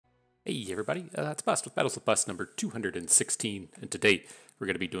Hey everybody, it's Bust with Battles with Bust number 216, and today we're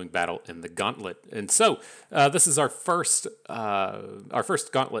going to be doing battle in the Gauntlet. And so this is our first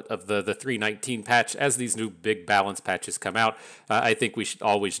Gauntlet of the 319 patch. As these new big balance patches come out, I think we should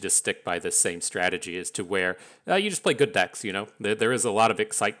always just stick by the same strategy, as to where you just play good decks. You know, there is a lot of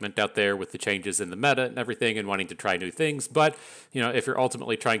excitement out there with the changes in the meta and everything, and wanting to try new things. But you know, if you're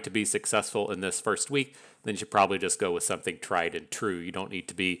ultimately trying to be successful in this first week, then you should probably just go with something tried and true. You don't need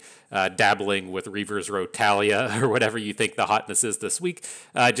to be dabbling with Reaver's Row Talia or whatever you think the hotness is this week.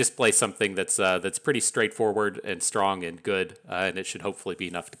 Just play something that's pretty straightforward and strong and good, and it should hopefully be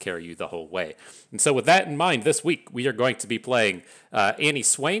enough to carry you the whole way. And so with that in mind, this week we are going to be playing Annie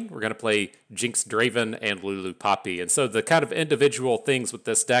Swain. We're going to play Jinx Draven and Lulu Poppy. And so the kind of individual things with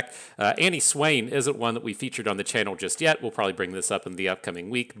this deck, Annie Swain isn't one that we featured on the channel just yet. We'll probably bring this up in the upcoming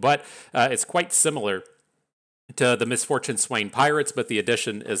week, but it's quite similar to the Misfortune Swain Pirates, but the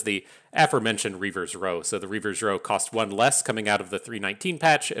addition is the aforementioned Reaver's Row. So the Reaver's Row cost one less coming out of the 319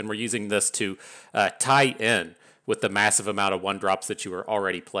 patch, and we're using this to tie in with the massive amount of one-drops that you are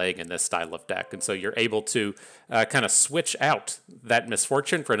already playing in this style of deck. And so you're able to kind of switch out that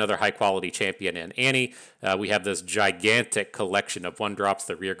Misfortune for another high-quality champion in Annie. We have this gigantic collection of one-drops,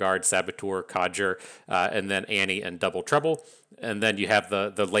 the Rearguard, Saboteur, Codger, and then Annie and Double Trouble. And then you have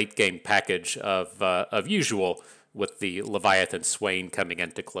the late-game package of usual, with the Leviathan Swain coming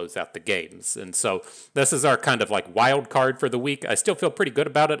in to close out the games. And so this is our kind of like wild card for the week. I still feel pretty good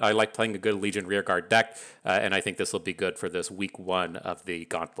about it. I like playing a good Legion Rearguard deck, and I think this will be good for this week one of the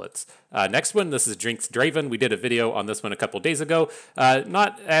Gauntlets. Next one, this is Jinx Draven. We did a video on this one a couple days ago.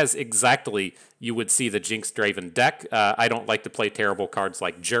 Not as exactly you would see the Jinx Draven deck. I don't like to play terrible cards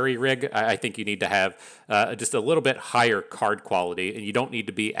like Jury Rig. I think you need to have just a little bit higher card quality, and you don't need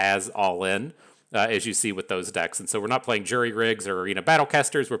to be as all in as you see with those decks. And so we're not playing Jury Rigs or Arena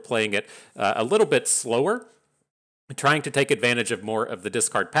Battlecasters. We're playing it a little bit slower, trying to take advantage of more of the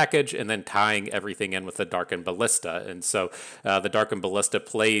discard package, and then tying everything in with the Darkened Ballista. And so the Darkened Ballista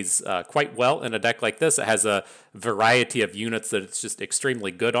plays quite well in a deck like this. It has a variety of units that it's just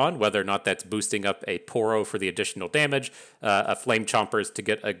extremely good on, whether or not that's boosting up a Poro for the additional damage, a Flame Chompers to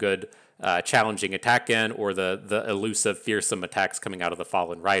get a good challenging attack in, or the elusive, fearsome attacks coming out of the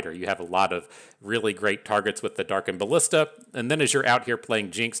Fallen Rider. You have a lot of really great targets with the Darkened Ballista. And then as you're out here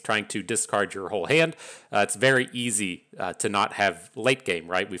playing Jinx, trying to discard your whole hand, it's very easy to not have late game,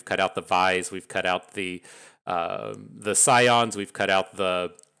 right? We've cut out the Vise, we've cut out the Scions, we've cut out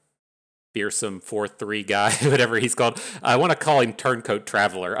the fearsome 4-3 guy, whatever he's called. I want to call him Turncoat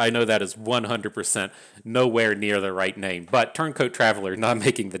Traveler. I know that is 100% nowhere near the right name, but Turncoat Traveler not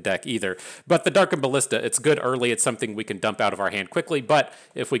making the deck either. But the Darkened Ballista, it's good early. It's something we can dump out of our hand quickly, but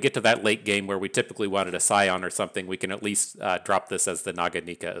if we get to that late game where we typically wanted a Scion or something, we can at least drop this as the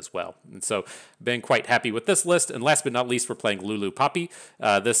Naganika as well. And so been quite happy with this list. And last but not least, we're playing Lulu Poppy.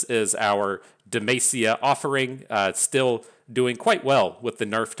 This is our Demacia offering, still doing quite well with the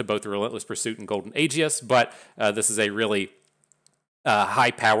nerf to both Relentless Pursuit and Golden Aegis, but this is a really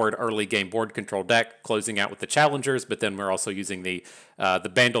high-powered early game board control deck, closing out with the challengers. But then we're also using the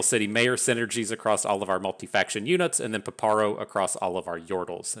Bandle City Mayor synergies across all of our multi-faction units, and then Paparo across all of our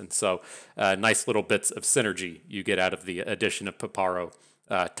Yordles. And so nice little bits of synergy you get out of the addition of Paparo,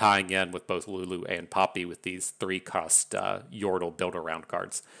 tying in with both Lulu and Poppy with these 3-cost Yordle build-around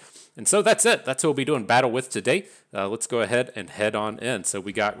cards. And so that's it. That's what we'll be doing battle with today. Let's go ahead and head on in. So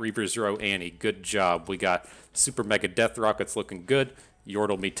we got Reaver's Row Annie. Good job. We got Super Mega Death Rockets looking good.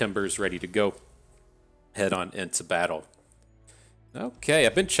 Yordle Me Timbers ready to go. Head on into battle. Okay,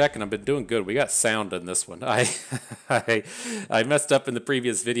 I've been checking. I've been doing good. We got sound in this one. I messed up in the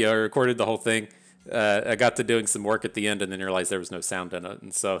previous video. I recorded the whole thing. I got to doing some work at the end and then realized there was no sound in it.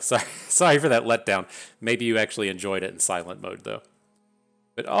 And so sorry for that letdown. Maybe you actually enjoyed it in silent mode, though.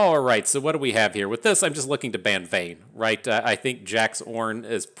 But all right, so what do we have here? With this, I'm just looking to ban Vayne, right? I think Jack's Ornn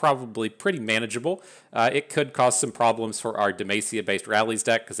is probably pretty manageable. It could cause some problems for our Demacia-based Rallies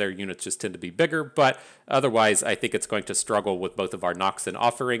deck because their units just tend to be bigger, but otherwise, I think it's going to struggle with both of our Nox and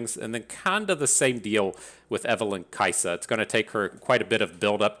offerings, and then kind of the same deal with Evelyn Kaisa. It's going to take her quite a bit of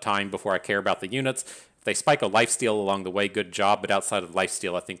build-up time before I care about the units. If they spike a lifesteal along the way, good job, but outside of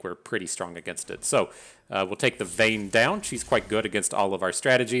lifesteal, I think we're pretty strong against it. So we'll take the Vayne down. She's quite good against all of our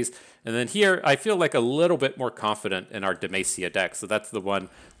strategies. And then here, I feel like a little bit more confident in our Demacia deck. So that's the one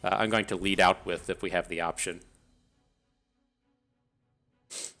I'm going to lead out with if we have the option.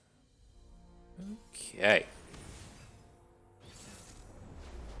 Okay.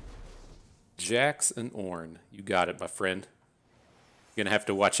 Jax and Ornn. You got it, my friend. You're going to have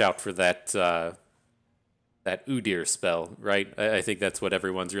to watch out for that that Udyr spell, right? I think that's what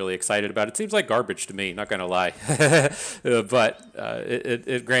everyone's really excited about. It seems like garbage to me, not gonna lie. But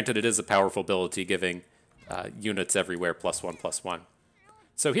granted, it is a powerful ability, giving units everywhere +1/+1.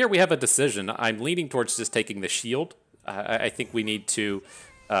 So here we have a decision. I'm leaning towards just taking the shield. I think we need to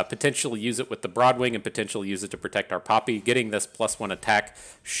potentially use it with the Broadwing and potentially use it to protect our Poppy. Getting this +1 attack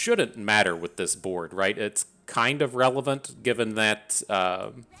shouldn't matter with this board, right? It's kind of relevant given that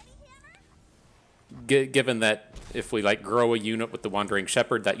given that if we like grow a unit with the Wandering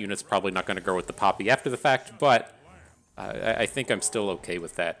Shepherd, that unit's probably not going to grow with the Poppy after the fact, but I think I'm still okay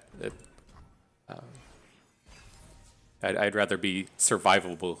with that. I'd rather be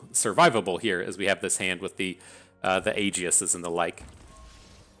survivable here as we have this hand with the Aegiuses and the like.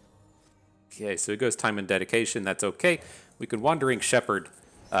 Okay, so it goes time and dedication. That's okay. We can Wandering Shepherd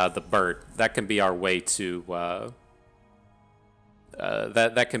the bird. That can be our way to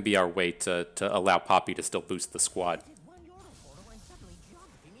that can be our way to allow Poppy to still boost the squad.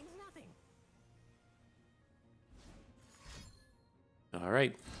 All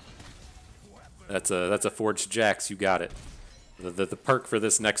right, that's a Forged Jax. You got it. The perk for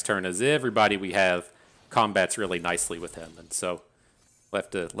this next turn is everybody we have combats really nicely with him, and so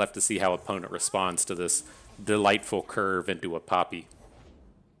left to see how opponent responds to this delightful curve into a Poppy.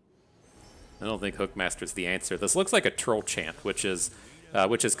 I don't think Hookmaster's the answer. This looks like a Troll Chant, which is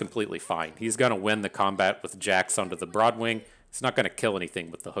completely fine. He's going to win the combat with Jax onto the Broadwing. He's not going to kill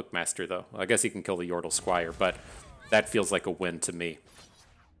anything with the Hookmaster, though. I guess he can kill the Yordle Squire, but that feels like a win to me.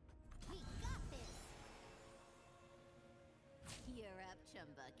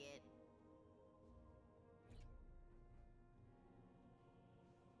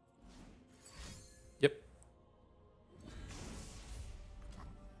 Yep.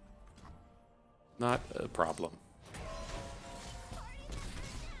 Not a problem.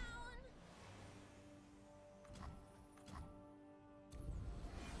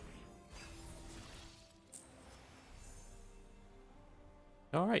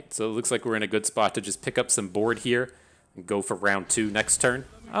 All right, so it looks like we're in a good spot to just pick up some board here and go for round 2 next turn.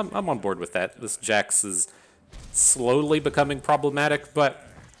 I'm on board with that. This Jax is slowly becoming problematic, but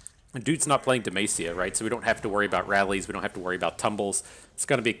dude's not playing Demacia, right? So we don't have to worry about rallies. We don't have to worry about tumbles. It's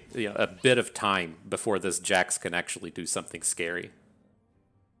going to be a bit of time before this Jax can actually do something scary.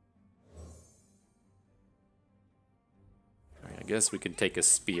 All right, I guess we can take a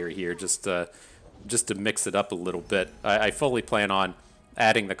spear here just to mix it up a little bit. I fully plan on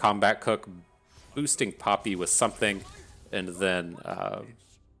adding the Combat Cook, boosting Poppy with something, and then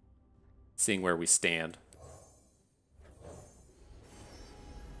seeing where we stand.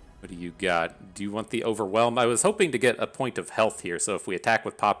 What do you got? Do you want the Overwhelm? I was hoping to get a point of health here, so if we attack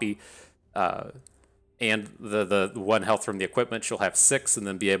with Poppy and the 1 health from the equipment, she'll have 6 and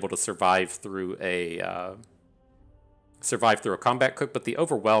then be able to survive through a Combat Cook, but the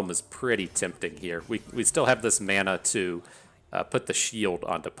Overwhelm is pretty tempting here. We still have this mana to put the shield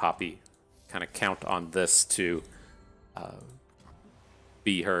onto Poppy. Kind of count on this to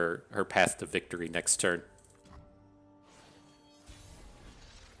be her path to victory next turn.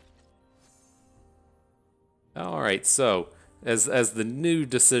 All right, so as the new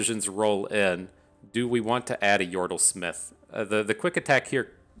decisions roll in, do we want to add a Yordle Smith? The quick attack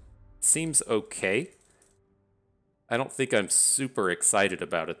here seems okay. I don't think I'm super excited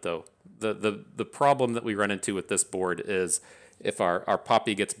about it, though. The problem that we run into with this board is if our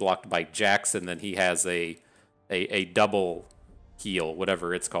Poppy gets blocked by Jax and then he has a double heal,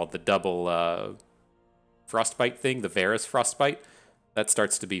 whatever it's called, the double Frostbite thing, the Varus Frostbite, that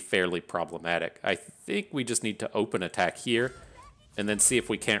starts to be fairly problematic. I think we just need to open attack here and then see if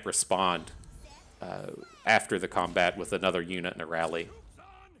we can't respond after the combat with another unit in a rally.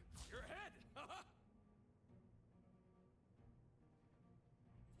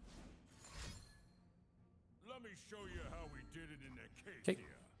 Let me show you how we did it in the cave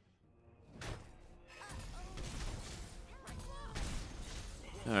here.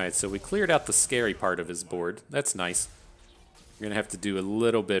 Alright, so we cleared out the scary part of his board. That's nice. We're going to have to do a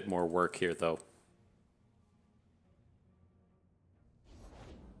little bit more work here, though.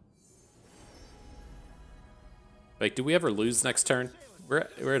 Like, do we ever lose next turn? We're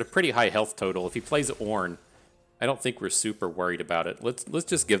at a pretty high health total. If he plays Ornn, I don't think we're super worried about it. Let's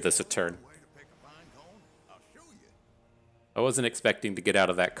just give this a turn. I wasn't expecting to get out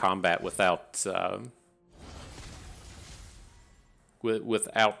of that combat without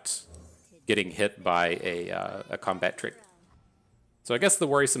without getting hit by a combat trick. So I guess the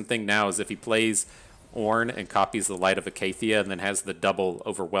worrisome thing now is if he plays Ornn and copies the Light of Acacia and then has the double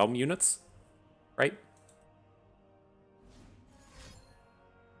Overwhelm units, right?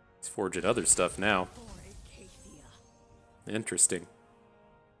 He's forging other stuff now. Interesting.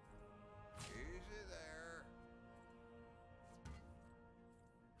 Easy there.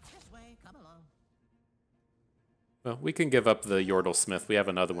 This way, come along. Well, we can give up the Yordle Smith. We have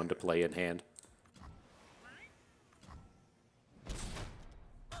another one to play in hand.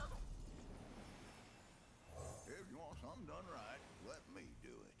 If you want something done right, let me do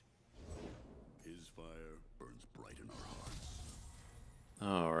it. His fire burns bright in our hearts.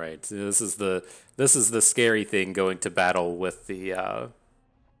 All right, so this is the scary thing going to battle with the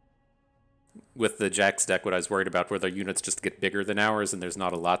Jax deck. What I was worried about, where their units just get bigger than ours, and there's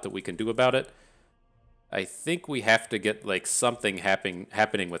not a lot that we can do about it. I think we have to get like something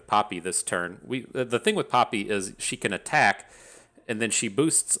happening with Poppy this turn. The thing with Poppy is she can attack, and then she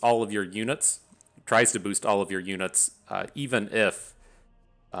boosts all of your units, tries to boost all of your units, even if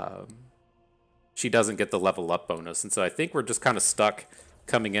she doesn't get the level up bonus. And so I think we're just kind of stuck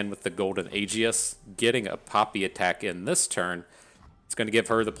coming in with the Golden Aegis, getting a Poppy attack in this turn. It's going to give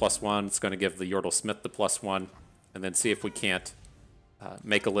her the +1. It's going to give the Yordle Smith the +1, and then see if we can't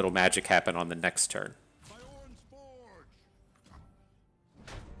make a little magic happen on the next turn.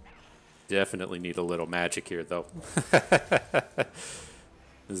 Definitely need a little magic here, though.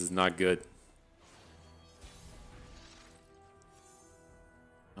 This is not good.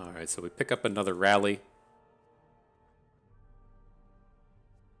 All right, so we pick up another rally.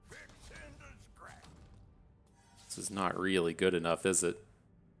 This is not really good enough, is it?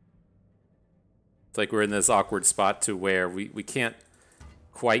 It's like we're in this awkward spot to where we can't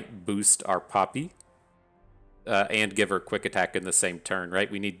quite boost our Poppy and give her quick attack in the same turn,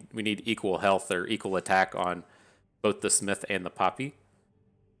 right? We need equal health or equal attack on both the Smith and the Poppy.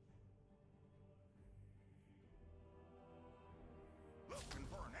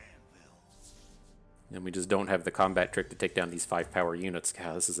 And we just don't have the combat trick to take down these 5-power units.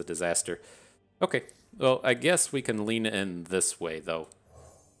 God, this is a disaster. Okay, well, I guess we can lean in this way, though.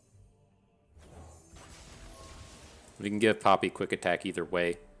 We can give Poppy quick attack either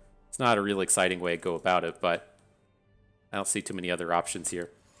way. It's not a real exciting way to go about it, but I don't see too many other options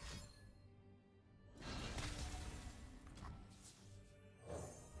here.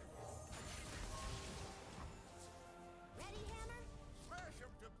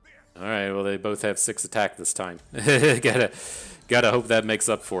 All right, well, they both have 6 attack this time. gotta hope that makes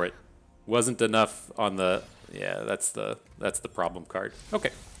up for it. Wasn't enough on the... Yeah, that's the problem card. Okay,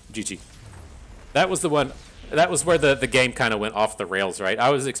 GG. That was the one... That was where the game kind of went off the rails, right? I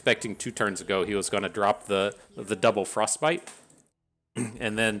was expecting 2 turns ago he was going to drop the double Frostbite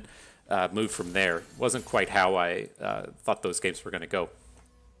and then move from there. Wasn't quite how I thought those games were going to go.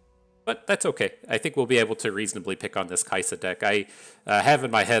 But that's okay. I think we'll be able to reasonably pick on this Kaisa deck. I have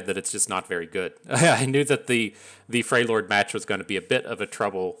in my head that it's just not very good. I knew that the Freylord match was going to be a bit of a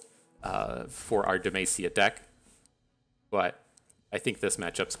trouble for our Demacia deck, but I think this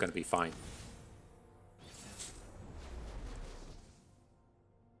matchup's going to be fine.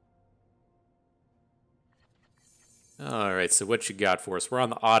 All right, so what you got for us? We're on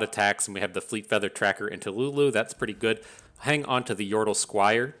the odd attacks, and we have the Fleet Feather Tracker into Lulu. That's pretty good. Hang on to the Yordle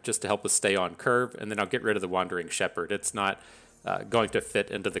Squire just to help us stay on curve, and then I'll get rid of the Wandering Shepherd. It's not going to fit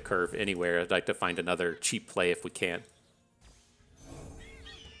into the curve anywhere. I'd like to find another cheap play if we can.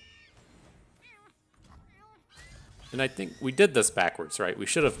 And I think we did this backwards, right? We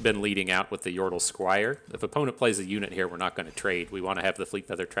should have been leading out with the Yordle Squire. If opponent plays a unit here, we're not going to trade. We want to have the Fleet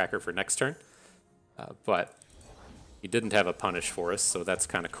Feather Tracker for next turn. But he didn't have a punish for us, so that's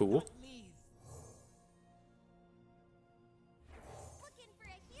kind of cool.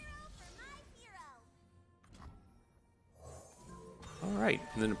 All right,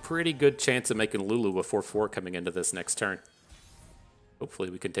 and then a pretty good chance of making Lulu a 4/4 coming into this next turn.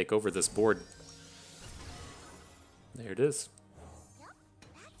 Hopefully we can take over this board. There it is.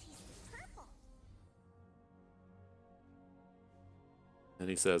 And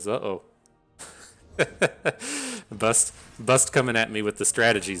he says, uh-oh. Bust coming at me with the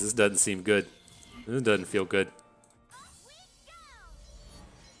strategies. This doesn't seem good. This doesn't feel good.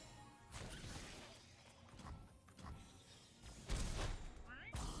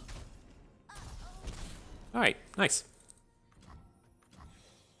 All right, nice.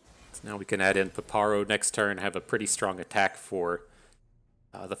 So now we can add in Paparo next turn, have a pretty strong attack for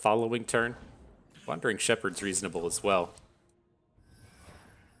the following turn. Wandering Shepherd's reasonable as well.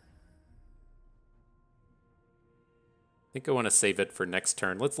 I think I want to save it for next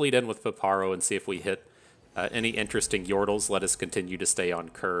turn. Let's lead in with Paparo and see if we hit any interesting Yordles. Let us continue to stay on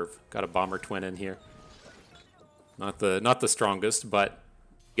curve. Got a Bomber Twin in here. Not the strongest, but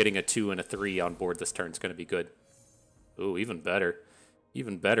getting a 2 and a 3 on board this turn is going to be good. Ooh, even better.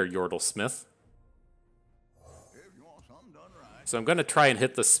 Even better, Yordle Smith. If you want something done So I'm going to try and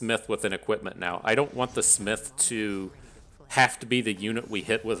hit the Smith with an equipment now. I don't want the Smith to have to be the unit we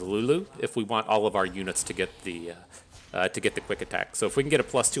hit with Lulu if we want all of our units to get the quick attack. So if we can get a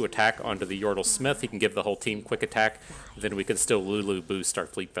 +2 attack onto the Yordle Smith, he can give the whole team quick attack, then we can still Lulu boost our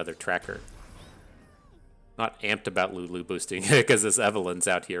Fleet Feather Tracker. Not amped about Lulu boosting because this Evelyn's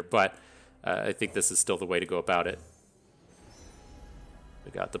out here, but I think this is still the way to go about it.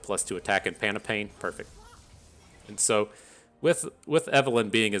 We got the +2 attack and Panapane, perfect. And so with Evelyn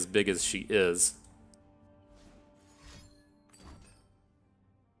being as big as she is,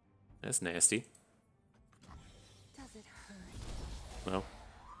 that's nasty. Does it hurt? Well,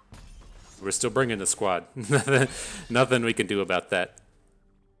 we're still bringing the squad. Nothing we can do about that.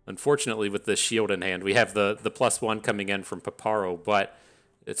 Unfortunately, with the shield in hand, we have the +1 coming in from Paparo, but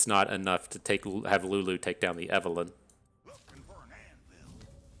it's not enough to have Lulu take down the Evelyn.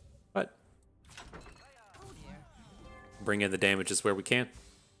 But bring in the damages where we can.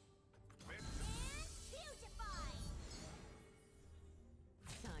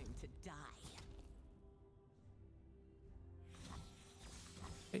 Time to die.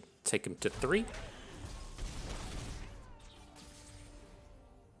 Okay, take him to 3.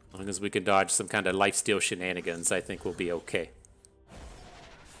 As long as we can dodge some kind of lifesteal shenanigans, I think we'll be okay.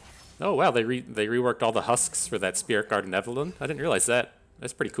 Oh wow, they reworked all the husks for that Spirit Guard and Evelyn. I didn't realize that.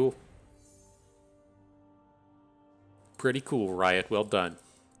 That's pretty cool. Pretty cool, Riot. Well done.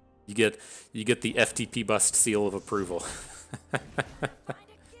 You get the FTP bust seal of approval.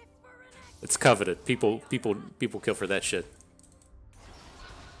 It's coveted. People kill for that shit.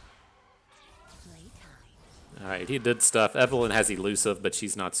 Alright, he did stuff. Evelyn has elusive, but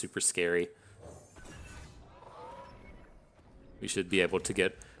she's not super scary. We should be able to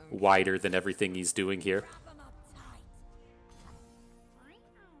get wider than everything he's doing here.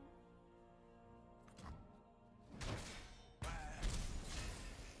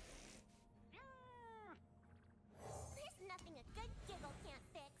 There's nothing a good giggle can't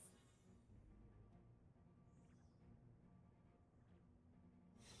fix.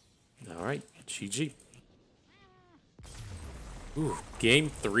 Alright, GG. Ooh, game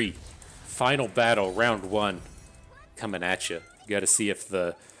 3. Final battle, round 1. Coming at you. You got to see if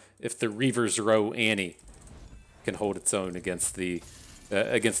the Reaver's Row Annie can hold its own against the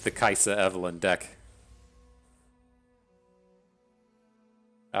Kaisa Evelyn deck.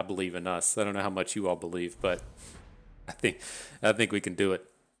 I believe in us. I don't know how much you all believe, but I think we can do it.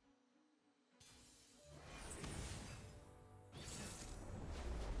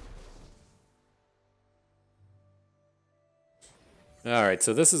 All right,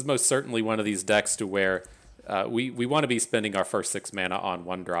 so this is most certainly one of these decks to where we want to be spending our first 6 mana on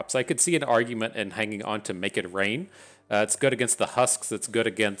 1-drops. I could see an argument in hanging on to Make It Rain. It's good against the Husks. It's good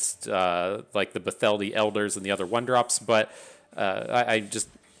against like the Betheldi Elders and the other 1-drops, but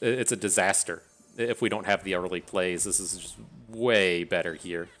it's a disaster if we don't have the early plays. This is just way better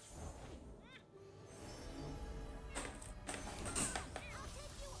here.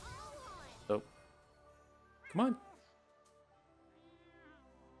 So, come on.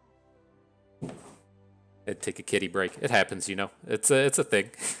 It'd take a kitty break. It happens, you know. It's a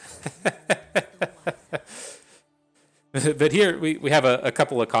thing. But here we have a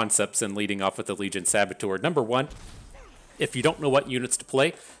couple of concepts in leading off with the Legion Saboteur. Number 1, if you don't know what units to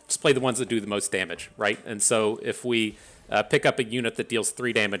play, just play the ones that do the most damage, right? And so if we pick up a unit that deals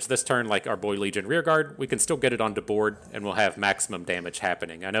 3 damage this turn, like our boy Legion Rearguard, we can still get it onto board and we'll have maximum damage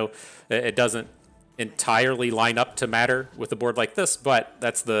happening. I know it doesn't entirely line up to matter with a board like this, but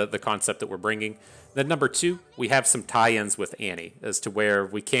that's the concept that we're bringing. Then number 2, we have some tie-ins with Annie as to where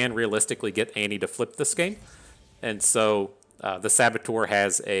we can realistically get Annie to flip this game. And so the Saboteur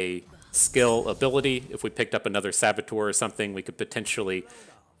has a skill ability. If we picked up another Saboteur or something, we could potentially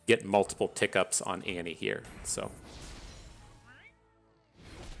get multiple tick-ups on Annie here. So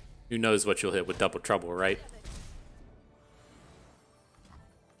who knows what you'll hit with Double Trouble, right?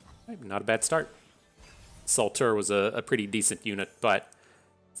 Not a bad start. Salter was a pretty decent unit, but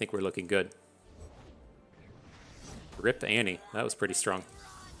I think we're looking good. Rip Annie. That was pretty strong.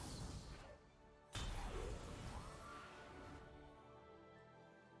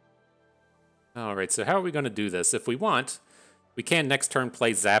 Alright, so how are we going to do this? If we want, we can next turn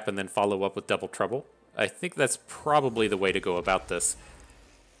play Zap and then follow up with Double Trouble. I think that's probably the way to go about this.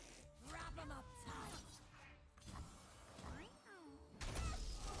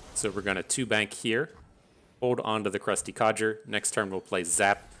 So we're going to 2-bank here. Hold on to the Krusty Codger. Next turn we'll play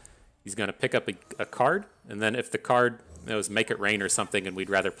Zap. He's going to pick up a card, and then if the card was Make It Rain or something and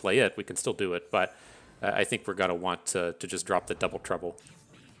we'd rather play it, we can still do it, but I think we're going to want to just drop the Double Trouble.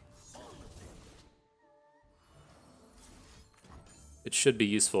 it should be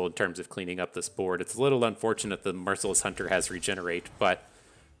useful in terms of cleaning up this board. It's a little unfortunate the Merciless Hunter has Regenerate, but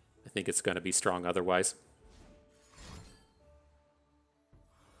I think it's going to be strong otherwise.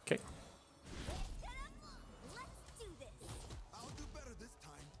 Okay.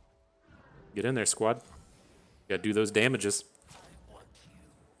 Get in there, squad. You gotta do those damages.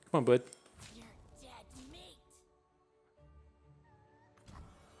 Come on, bud. You're dead meat.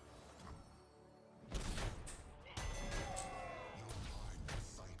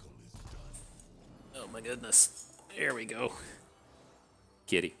 Oh my goodness. There we go.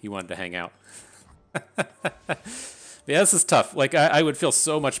 Kitty, he wanted to hang out. Yeah, this is tough. Like, I would feel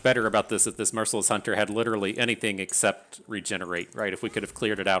so much better about this if this Merciless Hunter had literally anything except Regenerate, right? If we could have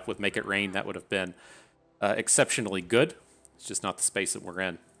cleared it out with Make It Rain, that would have been exceptionally good. It's just not the space that we're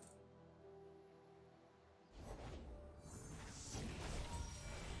in.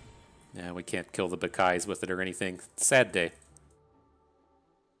 Yeah, we can't kill the Bakais with it or anything. Sad day.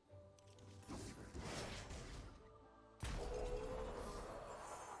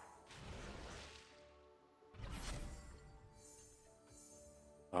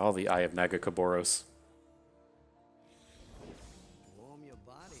 Oh, the Eye of Nagakaboros. Warm your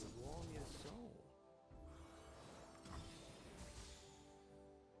body, warm your soul.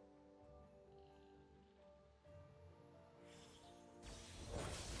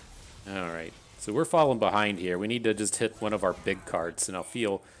 Alright, so we're falling behind here. We need to just hit one of our big cards, and I'll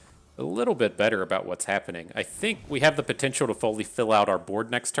feel a little bit better about what's happening. I think we have the potential to fully fill out our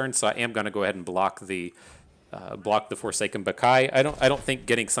board next turn, so I am going to go ahead and block the Forsaken Bakai. I don't think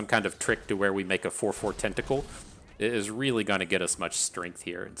getting some kind of trick to where we make a 4/4 tentacle is really going to get us much strength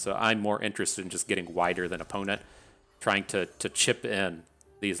here. And so I'm more interested in just getting wider than opponent, trying to chip in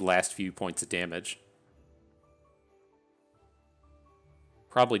these last few points of damage.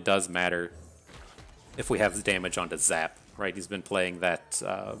 Probably does matter if we have the damage onto Zap, right? He's been playing that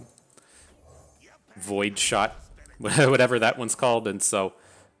Void Shot, whatever that one's called, and so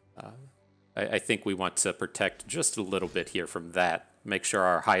I think we want to protect just a little bit here from that. Make sure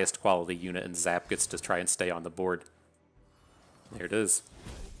our highest quality unit in Zap gets to try and stay on the board. There it is.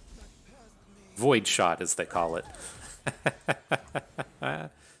 Void Shot, as they call it. This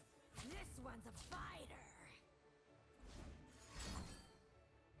one's a fighter.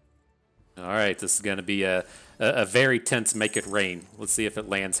 All right, this is going to be a very tense Make It Rain. Let's see if it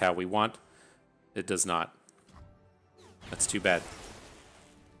lands how we want. It does not. That's too bad.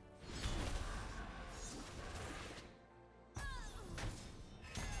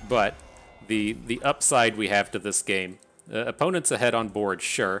 But the upside we have to this game, opponent's ahead on board,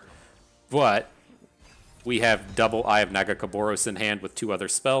 sure, but we have double Eye of Nagakaboros in hand with 2 other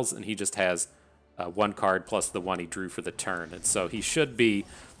spells, and he just has 1 card plus the one he drew for the turn. And so he should be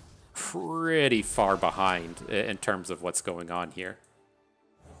pretty far behind in terms of what's going on here.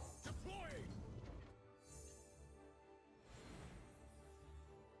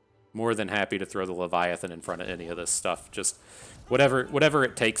 More than happy to throw the Leviathan in front of any of this stuff. Just whatever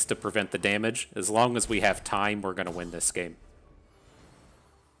it takes to prevent the damage. As long as we have time, we're going to win this game.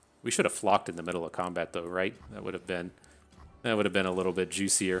 We should have flocked in the middle of combat, though, right? That would have been a little bit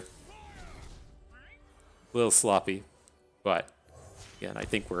juicier. A little sloppy, but again, I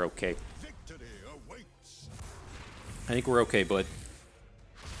think we're okay. Victory awaits. I think we're okay, bud.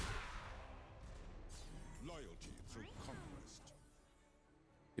 Loyalty through conquest.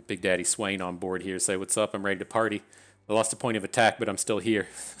 Get Big Daddy Swain on board here. Say what's up. I'm ready to party. I lost a point of attack, but I'm still here.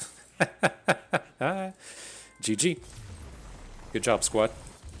 GG. Good job, squad.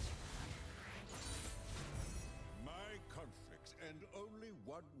 My conflicts end only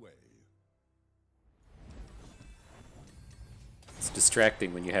one way. It's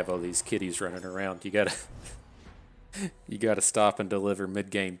distracting when you have all these kitties running around. You gotta stop and deliver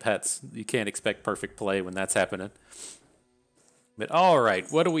mid-game pets. You can't expect perfect play when that's happening. But all right,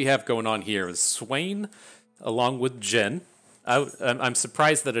 what do we have going on here? Is Swain along with Jin. I'm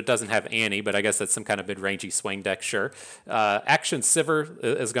surprised that it doesn't have Annie, but I guess that's some kind of mid-rangey Swain deck, sure. Action Sivir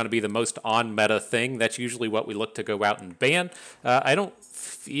is going to be the most on-meta thing. That's usually what we look to go out and ban. I don't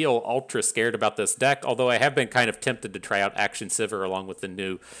feel ultra scared about this deck, although I have been kind of tempted to try out Action Sivir along with the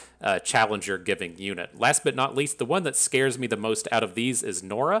new Challenger giving unit. Last but not least, the one that scares me the most out of these is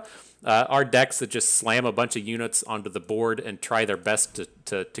Nora. Our decks that just slam a bunch of units onto the board and try their best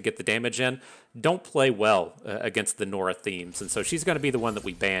to get the damage in don't play well against the Nora themes, and so she's going to be the one that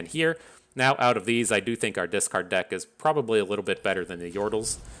we ban here. Now, out of these, I do think our discard deck is probably a little bit better than the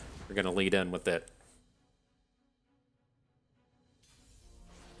Yordles. We're going to lead in with it.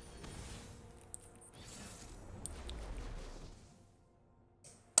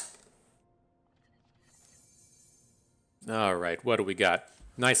 All right, what do we got?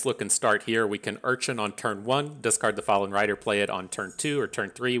 Nice looking start here. We can Urchin on turn 1, discard the Fallen Rider, play it on turn 2 or turn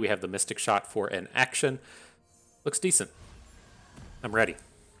 3. We have the Mystic Shot for an action. Looks decent. I'm ready.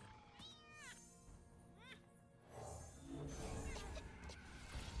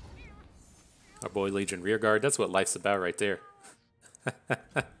 Our boy Legion Rearguard, that's what life's about right there.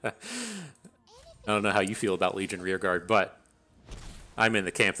 I don't know how you feel about Legion Rearguard, but I'm in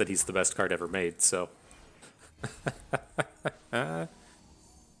the camp that he's the best card ever made, so.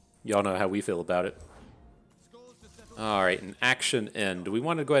 Y'all know how we feel about it. Alright, an action end. We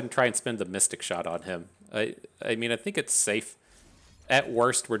want to go ahead and try and spend the Mystic Shot on him. I mean, I think it's safe. At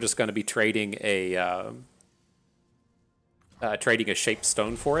worst, we're just going to be trading a shaped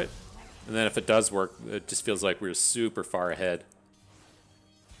stone for it. And then if it does work, it just feels like we're super far ahead.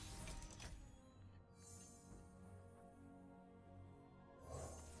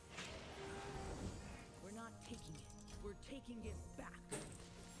 We're not taking it. We're taking it back.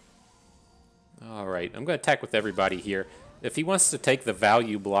 Alright, I'm going to attack with everybody here. If he wants to take the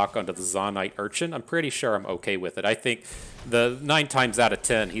value block onto the Zonite Urchin, I'm pretty sure I'm okay with it. I think the 9 times out of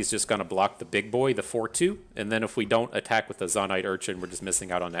 10, he's just going to block the big boy, the 4-2, and then if we don't attack with the Zonite Urchin, we're just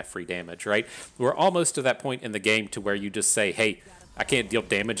missing out on that free damage, right? We're almost to that point in the game to where you just say, hey, I can't deal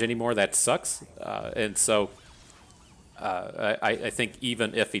damage anymore, that sucks. And so I think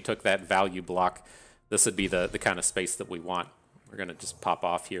even if he took that value block, this would be the kind of space that we want. We're going to just pop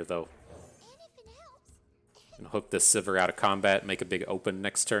off here, though. And hook this Sivir out of combat, make a big open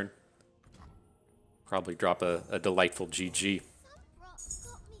next turn. Probably drop a delightful GG.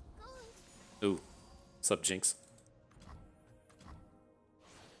 Ooh, what's up, Jinx?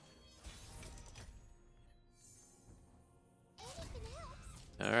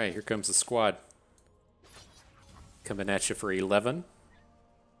 Alright, here comes the squad. Coming at you for 11.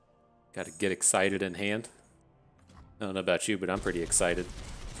 Got to get excited in hand. I don't know about you, but I'm pretty excited.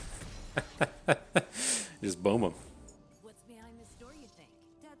 Just boom them. What's behind this door, you think?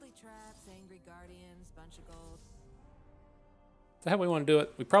 Deadly traps, angry guardians, bunch of gold. Is that how we want to do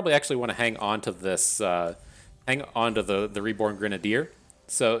it? We probably actually want to hang on to this, hang on to the Reborn Grenadier.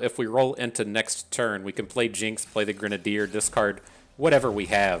 So if we roll into next turn, we can play Jinx, play the Grenadier, discard whatever we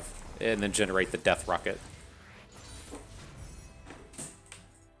have, and then generate the Death Rocket.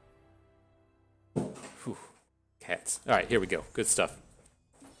 Whew. Cats. All right, here we go. Good stuff.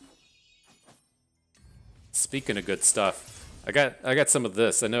 Speaking of good stuff, I got some of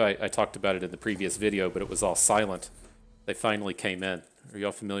this. I know I talked about it in the previous video, but it was all silent. They finally came in. Are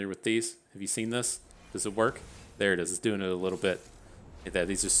y'all familiar with these? Have you seen this? Does it work? There it is. It's doing it a little bit. Look at that.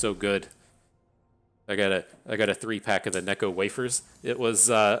 These are so good. I got a 3-pack of the Necco wafers. It was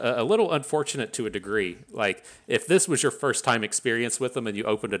a little unfortunate to a degree. Like, if this was your first time experience with them and you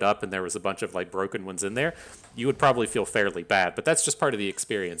opened it up and there was a bunch of like broken ones in there, you would probably feel fairly bad. But that's just part of the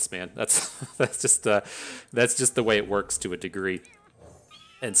experience, man. That's just the way it works to a degree.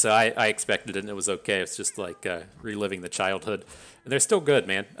 And so I expected it and it was okay. It's just like reliving the childhood. And they're still good,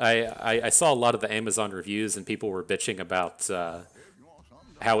 man. I saw a lot of the Amazon reviews and people were bitching about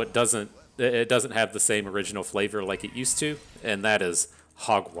how it doesn't have the same original flavor like it used to, and that is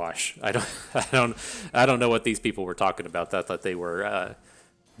hogwash. I don't know what these people were talking about. I thought they were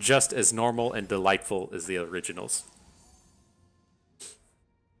just as normal and delightful as the originals.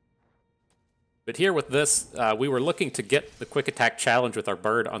 But here with this, we were looking to get the quick attack challenge with our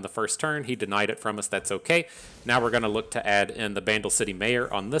bird on the first turn. He denied it from us. That's okay. Now we're going to look to add in the Bandle City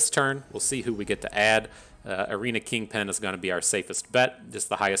Mayor on this turn. We'll see who we get to add. Arena Kingpin is going to be our safest bet, just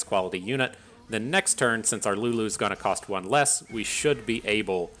the highest quality unit. Then next turn, since our Lulu is going to cost 1 less, we should be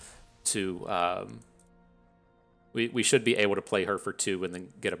able to we should be able to play her for 2 and then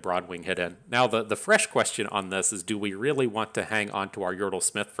get a Broadwing hit in. Now the fresh question on this is, do we really want to hang on to our Yordle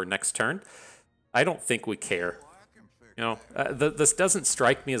Smith for next turn? I don't think we care. You know, this doesn't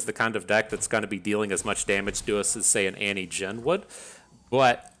strike me as the kind of deck that's going to be dealing as much damage to us as, say, an Annie Jin would.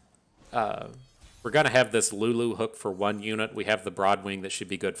 But we're going to have this Lulu hook for 1 unit. We have the Broadwing that should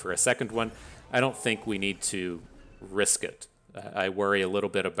be good for a second one. I don't think we need to risk it. I worry a little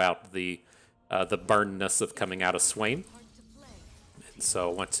bit about the burnness of coming out of Swain. And so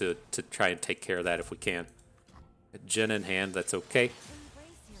I want to try and take care of that if we can. Jin in hand, that's okay.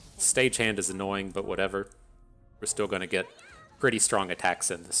 Stage hand is annoying, but whatever. We're still going to get pretty strong attacks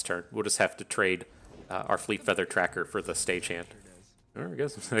in this turn. We'll just have to trade our Fleet Feather Tracker for the stage hand. Or I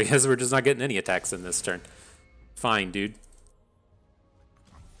guess we're just not getting any attacks in this turn. Fine, dude.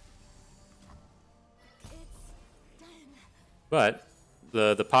 But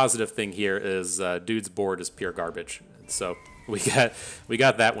the positive thing here is dude's board is pure garbage. So we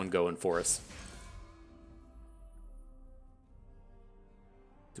got that one going for us.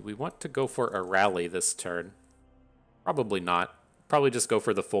 Do we want to go for a rally this turn? Probably not. Probably just go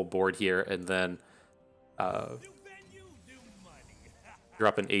for the full board here and then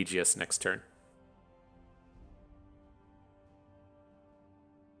drop an Aegis next turn.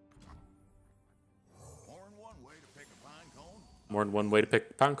 More than one way to pick a pine cone. More than one way to pick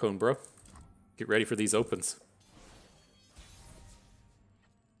a pine cone, bro. Get ready for these opens.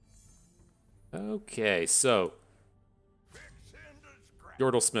 Okay, so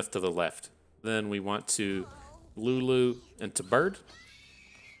Yordle Smith to the left. Then we want to Lulu into Bird.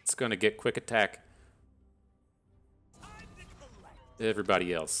 It's going to get quick attack.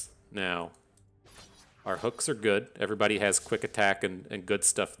 Everybody else. Now, our hooks are good. Everybody has quick attack and good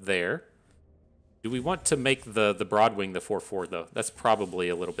stuff there. Do we want to make the Broadwing the 4/4 though? That's probably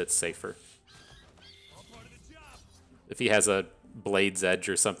a little bit safer. If he has a Blade's Edge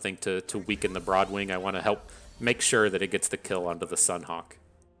or something to weaken the Broadwing, I want to help make sure that it gets the kill onto the Sunhawk.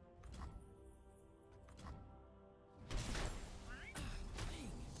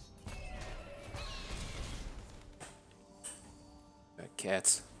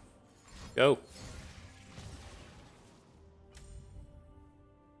 Cats. Go.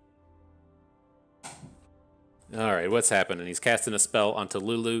 All right, what's happening? He's casting a spell onto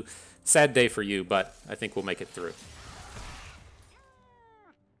Lulu. Sad day for you, but I think we'll make it through.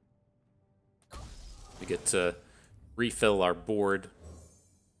 We get to refill our board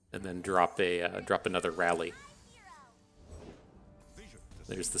and then drop another rally.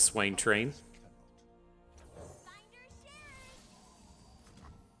 There's the Swain train.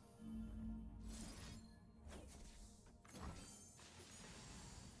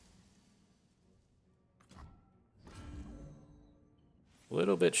 A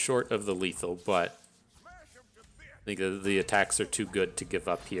little bit short of the lethal, but I think the attacks are too good to give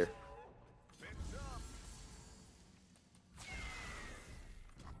up here.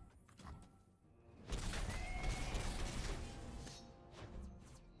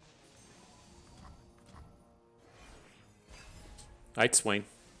 Alright, Swain.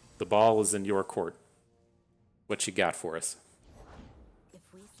 The ball is in your court. What you got for us? If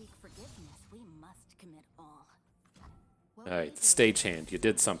we seek forgiveness, we must commit all. Alright, stagehand. You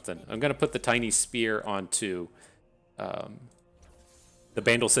did something. I'm going to put the tiny spear onto the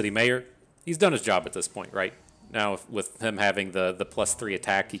Bandle City Mayor. He's done his job at this point, right? Now, with him having the +3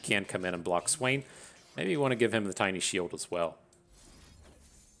 attack, he can come in and block Swain. Maybe you want to give him the tiny shield as well.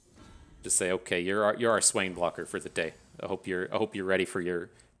 Just say, okay, you're our Swain blocker for the day. I hope you're ready for your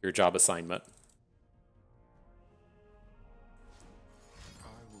job assignment. I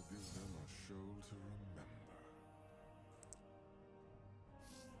will give them a show to remember.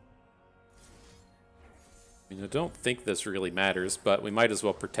 I mean, I don't think this really matters, but we might as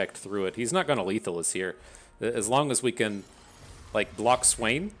well protect through it. He's not going to lethal us here. As long as we can, like, block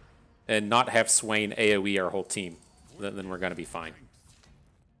Swain and not have Swain AoE our whole team, then we're going to be fine.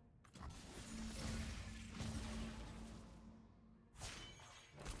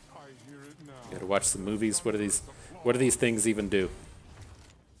 You gotta watch the movies. What do these things even do?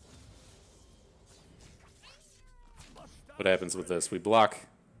 What happens with this? We block.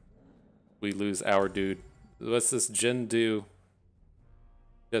 We lose our dude. What's this Jin do?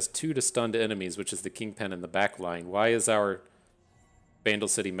 He does 2 to stunned enemies, which is the Kingpin in the back line. Why is our Bandle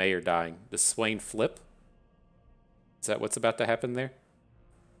City Mayor dying? Does Swain flip? Is that what's about to happen there?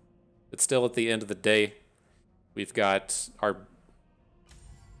 But still, at the end of the day, we've got our...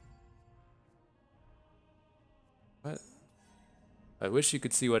 What? I wish you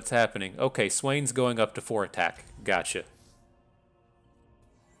could see what's happening. Okay, Swain's going up to 4 attack. Gotcha.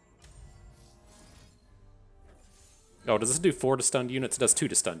 Oh, does this do 4 to stunned units? It does 2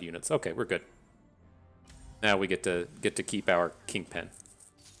 to stunned units. Okay, we're good. Now we get to keep our Kingpin.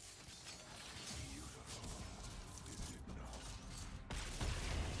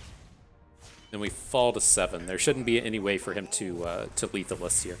 And we fall to 7. There shouldn't be any way for him to lethal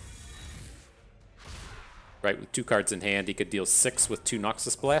us here. Right, with 2 cards in hand, he could deal 6 with 2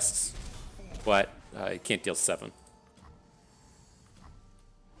 Noxus Blasts, but he can't deal 7.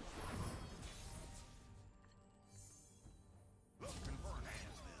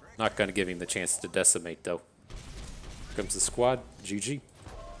 Not going to give him the chance to decimate, though. Here comes the squad. GG.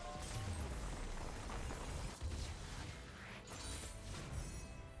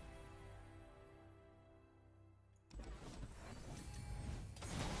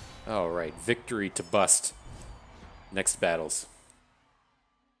 All right, victory to bust. Next battles.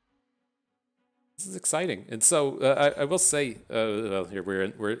 This is exciting, and so I will say, well, here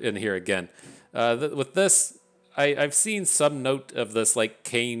we're in here again. With this, I've seen some note of this like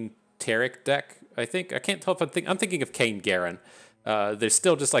Kane Tarek deck. I can't tell if I'm thinking of Kane Garen, There's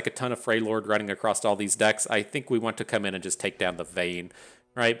still just like a ton of Freylord running across all these decks. I think we want to come in and just take down the Vayne,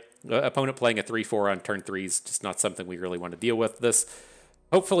 right? Opponent playing a 3-4 on turn 3 is just not something we really want to deal with.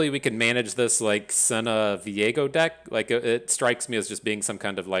 Hopefully we can manage this like Senna Viego deck. Like it strikes me as just being some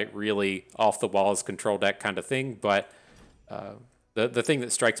kind of like really off the walls control deck kind of thing. But the thing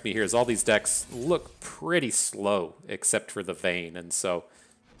that strikes me here is all these decks look pretty slow except for the Vayne, and so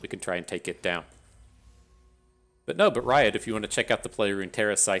we can try and take it down. But Riot, if you want to check out the Play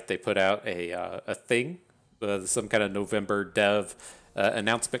Runeterra site, they put out a thing, some kind of November dev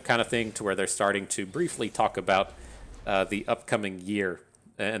announcement kind of thing, to where they're starting to briefly talk about the upcoming year,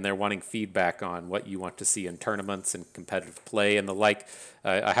 and they're wanting feedback on what you want to see in tournaments and competitive play and the like.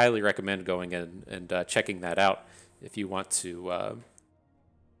 I highly recommend going in and checking that out if you want to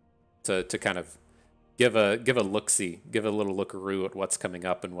kind of give a look-see, give a little lookaroo at what's coming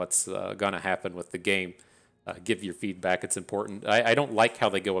up and what's going to happen with the game. Give your feedback. It's important. I don't like how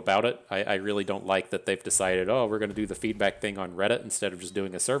they go about it. I really don't like that they've decided, oh, we're going to do the feedback thing on Reddit instead of just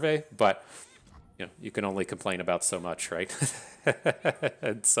doing a survey. But you know, you can only complain about so much, right?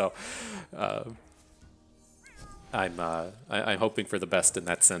 And so I'm hoping for the best in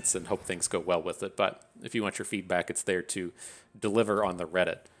that sense and hope things go well with it. But if you want your feedback, it's there to deliver on the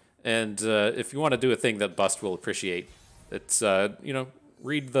Reddit. And if you want to do a thing that Bust will appreciate, it's you know,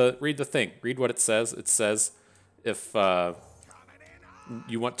 read the thing. Read what it says. It says if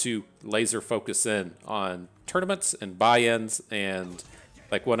you want to laser focus in on tournaments and buy-ins and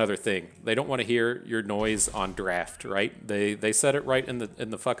like one other thing, they don't want to hear your noise on draft, right? They said it right in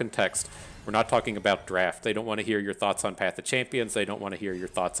the fucking text. We're not talking about draft. They don't want to hear your thoughts on Path of Champions. They don't want to hear your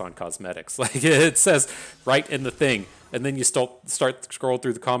thoughts on cosmetics. Like it says right in the thing, and then you start scrolling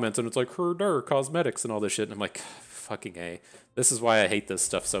through the comments, and it's like herder cosmetics and all this shit, and I'm like, fucking A. This is why I hate this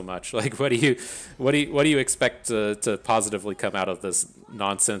stuff so much. Like, what do you expect to positively come out of this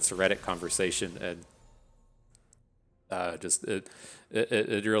nonsense Reddit conversation? And just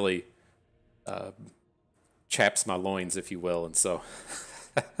it really chaps my loins, if you will. And so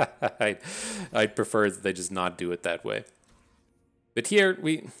I'd prefer that they just not do it that way. But here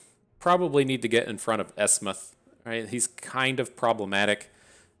we probably need to get in front of Esmuth. Right? He's kind of problematic.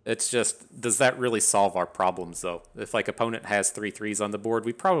 It's just, does that really solve our problems, though? If, like, opponent has 3/3s on the board,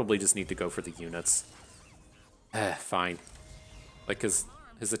 we probably just need to go for the units. Fine. Like, his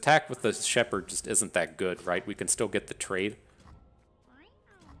attack with the Shepherd just isn't that good, right? We can still get the trade.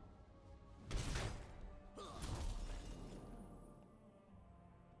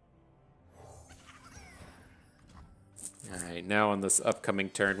 Alright, now on this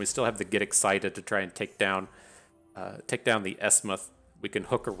upcoming turn, we still have to get excited to try and take down the Esmuth. We can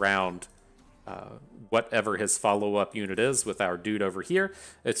hook around whatever his follow-up unit is with our dude over here.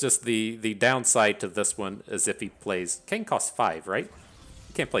 It's just the downside to this one is if he plays... Kayn costs 5, right?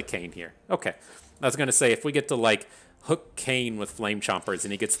 You can't play Kayn here. Okay. I was going to say, if we get to, like, hook Kayn with Flame Chompers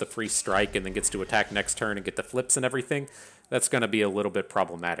and he gets the free strike and then gets to attack next turn and get the flips and everything, that's going to be a little bit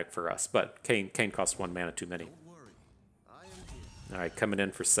problematic for us. But Kayn costs 1 mana too many. Alright, coming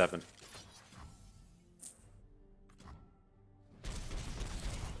in for 7.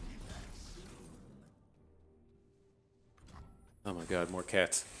 Oh my god, more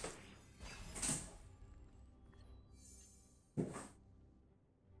cats.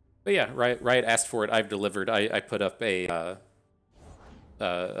 But yeah, Riot asked for it. I've delivered. I put up a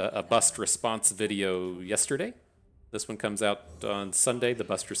bust response video yesterday. This one comes out on Sunday. The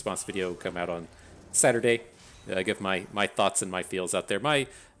bust response video will come out on Saturday. I give my thoughts and my feels out there. My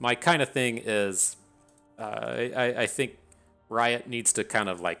kind of thing is, I think Riot needs to kind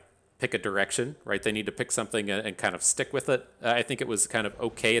of like pick a direction, right? They need to pick something and kind of stick with it. I think it was kind of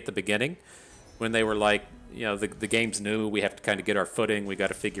okay at the beginning when they were like, you know, the game's new. We have to kind of get our footing. We got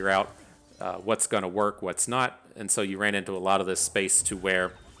to figure out what's going to work, what's not. And so you ran into a lot of this space to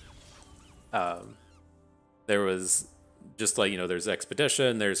where there was just like, you know, there's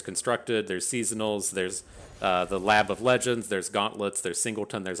Expedition, there's Constructed, there's Seasonals, there's the Lab of Legends, there's Gauntlets, there's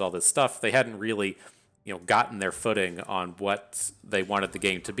Singleton, there's all this stuff. They hadn't really, you know, gotten their footing on what they wanted the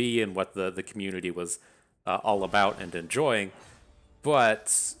game to be and what the community was all about and enjoying.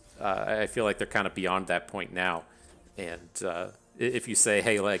 But I feel like they're kind of beyond that point now. And if you say,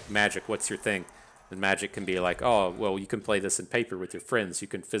 hey, like, Magic, what's your thing? And Magic can be like, oh, well, you can play this in paper with your friends. You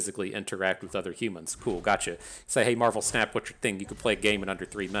can physically interact with other humans. Cool, gotcha. Say, hey, Marvel Snap, what's your thing? You can play a game in under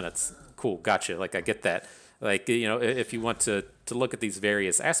 3 minutes. Cool, gotcha. Like, I get that. Like, you know, if you want to look at these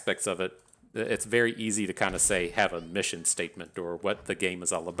various aspects of it, it's very easy to kind of say, have a mission statement or what the game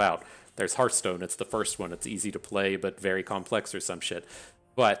is all about. There's Hearthstone. It's the first one. It's easy to play, but very complex or some shit.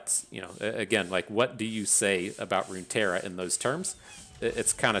 But, you know, again, like, what do you say about Runeterra in those terms?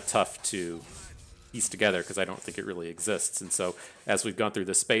 It's kind of tough to piece together because I don't think it really exists. And so as we've gone through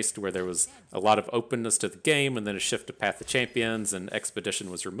this space to where there was a lot of openness to the game and then a shift to Path of Champions and Expedition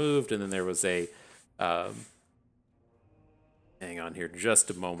was removed, and then there was a... hang on here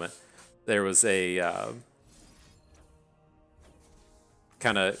just a moment. There was a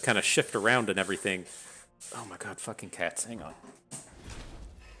kind of shift around and everything. Oh my god, fucking cats. Hang on.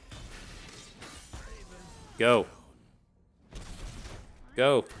 Go.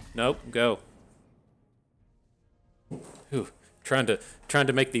 Go. Nope, go. Whew. Trying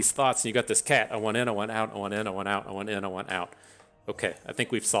to make these thoughts, and you got this cat. I want in, I want out, I want in, I want out, I want in, I want out. Okay, I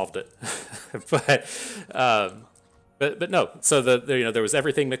think we've solved it. But no. So there was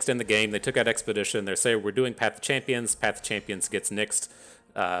everything mixed in the game. They took out Expedition. They're saying we're doing Path of Champions. Path of Champions gets nixed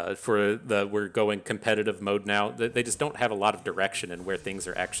we're going competitive mode now. They just don't have a lot of direction in where things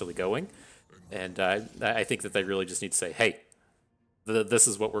are actually going. And I think that they really just need to say, hey, this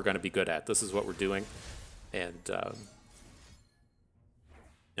is what we're going to be good at. This is what we're doing. And,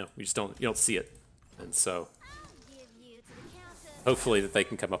 we just you don't see it. And so hopefully that they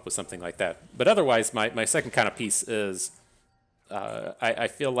can come up with something like that. But otherwise, my second kind of piece is I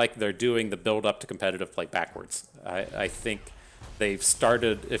feel like they're doing the build up to competitive play backwards. I think they've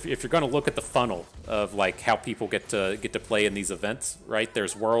started, if you're going to look at the funnel of like how people get to play in these events, right?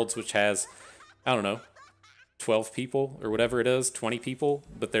 There's Worlds, which has, I don't know, 12 people or whatever it is, 20 people,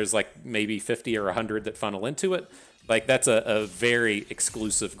 but there's like maybe 50 or 100 that funnel into it. Like that's a very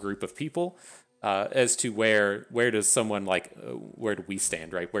exclusive group of people. As to where does someone like, where do we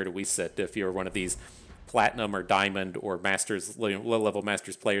stand, right? Where do we sit if you're one of these Platinum or Diamond or Masters, low-level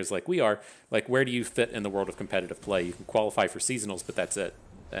Masters players like we are? Like, where do you fit in the world of competitive play? You can qualify for seasonals, but that's it.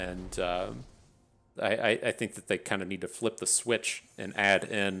 And I think that they kind of need to flip the switch and add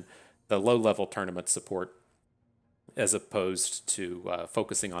in the low-level tournament support as opposed to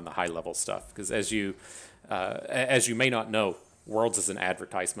focusing on the high-level stuff. Because as you may not know, Worlds is an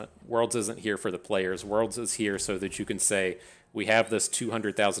advertisement. Worlds isn't here for the players. Worlds is here so that you can say, we have this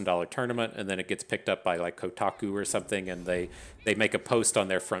 $200,000 tournament, and then it gets picked up by like Kotaku or something, and they make a post on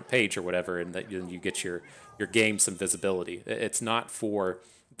their front page or whatever, and that you get your game some visibility. It's not for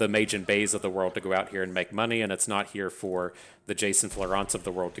the Majin Bays of the world to go out here and make money, and it's not here for the Jason Florents of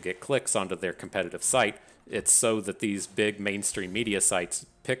the world to get clicks onto their competitive site. It's so that these big mainstream media sites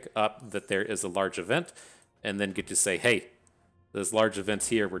pick up that there is a large event, and then get to say, hey, there's large events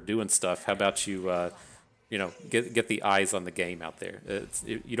here, we're doing stuff. How about you, get the eyes on the game out there?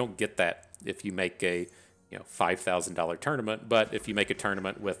 You don't get that if you make a $5,000 tournament, but if you make a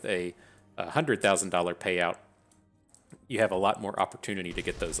tournament with a $100,000 payout, you have a lot more opportunity to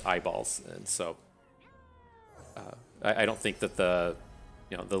get those eyeballs. And so I don't think that the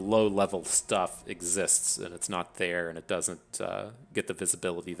low level stuff exists, and it's not there, and it doesn't get the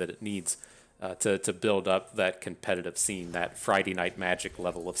visibility that it needs to build up that competitive scene, that Friday Night Magic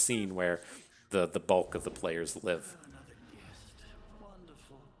level of scene where the bulk of the players live.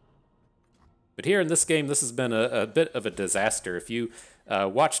 But here in this game, this has been a bit of a disaster. If you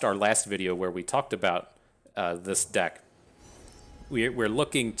watched our last video where we talked about this deck, we're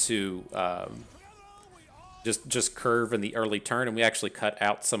looking to just curve in the early turn, and we actually cut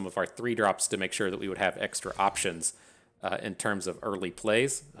out some of our 3-drops to make sure that we would have extra options in terms of early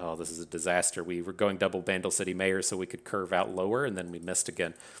plays. Oh, this is a disaster. We were going double Bandle City Mayor so we could curve out lower, and then we missed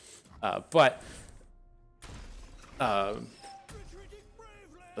again. That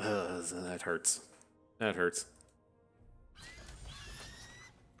hurts. That hurts.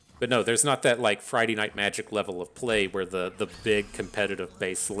 But no, there's not that like Friday Night Magic level of play where the big competitive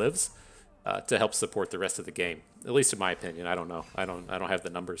base lives to help support the rest of the game. At least in my opinion. I don't know. I don't have the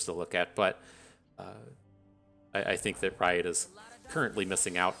numbers to look at, but I think that Riot is currently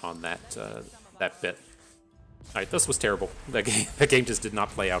missing out on that bit. All right, this was terrible. That game just did not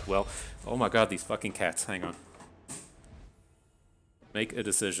play out well. Oh my god, these fucking cats. Hang on. Make a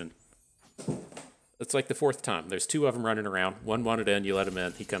decision. It's like the 4th time. There's 2 of them running around. One wanted in, you let him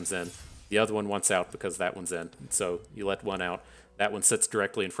in, he comes in. The other one wants out because that one's in. So you let one out. That one sits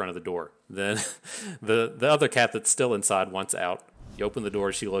directly in front of the door. Then the other cat that's still inside wants out. You open the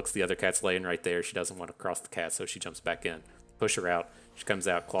door, she looks, the other cat's laying right there. She doesn't want to cross the cat, so she jumps back in. Push her out. She comes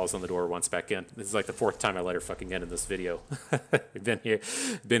out, claws on the door, wants back in. This is like the 4th time I let her fucking in this video. I've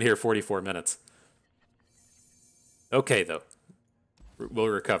been here 44 minutes. Okay, though. We'll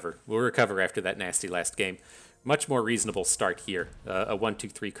recover. We'll recover after that nasty last game. Much more reasonable start here. A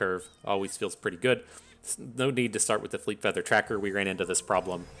 1-2-3 curve always feels pretty good. No need to start with the Fleet Feather Tracker. We ran into this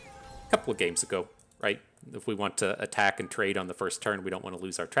problem a couple of games ago, right? If we want to attack and trade on the first turn, we don't want to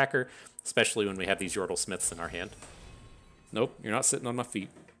lose our tracker, especially when we have these Yordle Smiths in our hand. Nope, you're not sitting on my feet.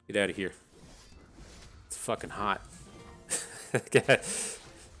 Get out of here. It's fucking hot.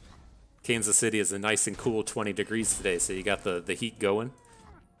 Kansas City is a nice and cool 20 degrees today, so you got the heat going.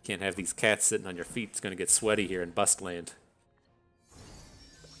 Can't have these cats sitting on your feet. It's going to get sweaty here in Bustland.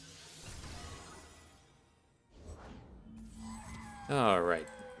 All right,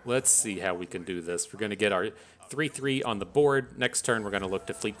 let's see how we can do this. We're going to get our 3-3 on the board. Next turn, we're going to look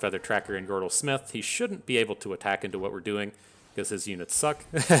to Fleet Feather Tracker and Yordle Smith. He shouldn't be able to attack into what we're doing because his units suck.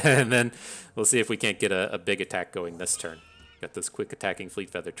 And then we'll see if we can't get a big attack going this turn. Got this quick attacking Fleet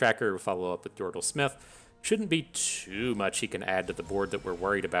Feather Tracker. We'll follow up with Yordle Smith. Shouldn't be too much he can add to the board that we're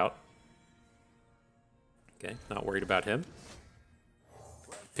worried about. Okay, not worried about him.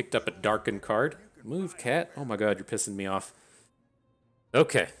 Picked up a Darken card. Move, cat. Oh my god, you're pissing me off.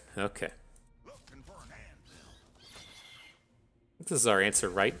 Okay, okay. This is our answer,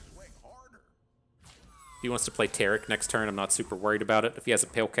 right? If he wants to play Taric next turn, I'm not super worried about it. If he has a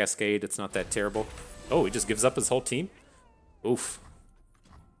Pale Cascade, it's not that terrible. Oh, he just gives up his whole team? Oof.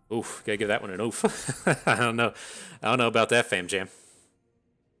 Oof, gotta give that one an oof. I don't know. I don't know about that, fam jam.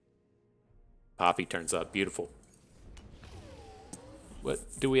 Poppy turns up. Beautiful. What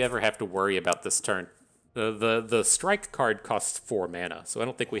do we ever have to worry about this turn? The strike card costs 4 mana, so I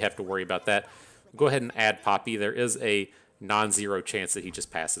don't think we have to worry about that. Go ahead and add Poppy. There is a non-zero chance that he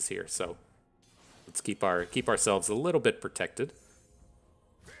just passes here, so let's keep ourselves a little bit protected.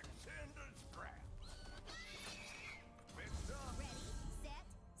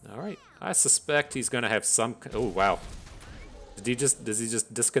 All right, I suspect he's gonna have some. Oh wow, does he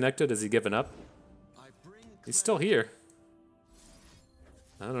just disconnected? Has he given up? He's still here.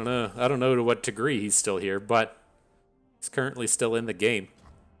 I don't know. I don't know to what degree he's still here, but he's currently still in the game.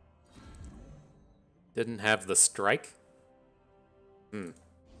 Didn't have the strike. I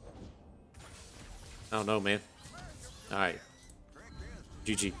don't know, man. All right.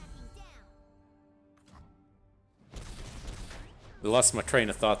 GG. I lost my train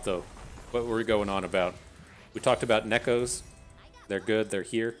of thought, though. What were we going on about? We talked about Nekos. They're good. They're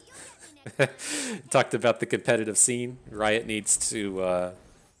here. Talked about the competitive scene. Riot needs to...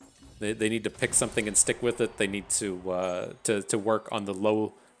 They need to pick something and stick with it. They need to work on the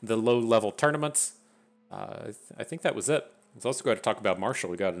low level tournaments. I think that was it. Let's also go to talk about Marshall.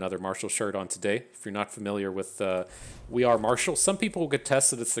 We got another Marshall shirt on today. If you're not familiar with We Are Marshall, some people will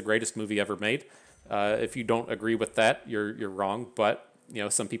contest that it's the greatest movie ever made. If you don't agree with that, you're wrong. But you know,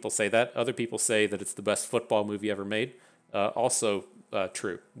 some people say that. Other people say that it's the best football movie ever made. Also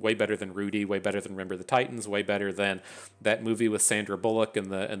true. Way better than Rudy. Way better than Remember the Titans. Way better than that movie with Sandra Bullock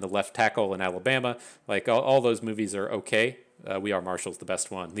and the left tackle in Alabama. Like all those movies are okay. We Are Marshall's the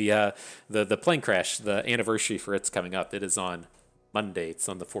best one. The plane crash, the anniversary for it's coming up. It is on Monday. It's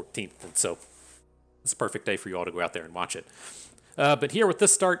on the 14th, and so it's a perfect day for you all to go out there and watch it. But here with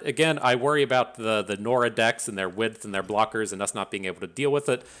this start, again, I worry about the Nora decks and their width and their blockers and us not being able to deal with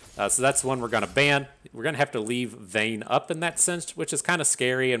it. So that's one we're going to ban. We're going to have to leave Vayne up in that sense, which is kind of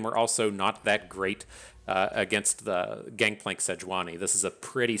scary, and we're also not that great against the Gangplank Sejuani. This is a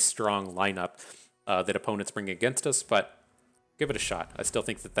pretty strong lineup that opponents bring against us, but give it a shot. I still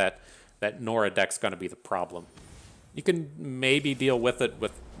think that Nora deck's going to be the problem. You can maybe deal with it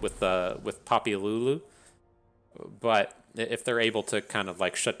with Poppy Lulu, but if they're able to kind of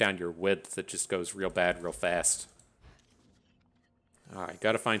like shut down your width, it just goes real bad real fast. All right,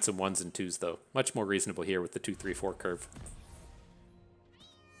 got to find some 1s and 2s though. Much more reasonable here with the 2-3-4 curve.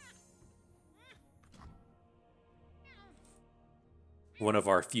 One of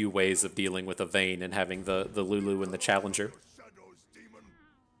our few ways of dealing with a Vayne and having the Lulu and the Challenger.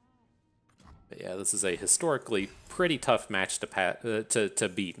 But yeah, this is a historically pretty tough match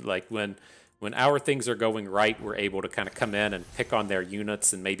to beat. Like when our things are going right, we're able to kind of come in and pick on their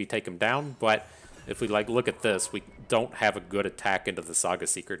units and maybe take them down. But if we like look at this, we don't have a good attack into the Saga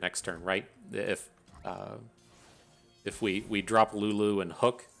Seeker next turn, right? If we drop Lulu and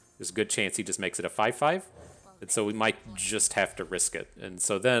Hook, there's a good chance he just makes it a 5/5. And so we might just have to risk it. And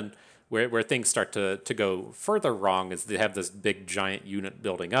so then where things start to go further wrong is they have this big giant unit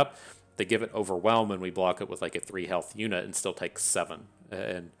building up. They give it Overwhelm and we block it with like a 3 health unit and still take 7.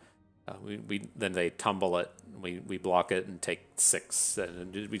 And then they tumble it. We block it and take 6.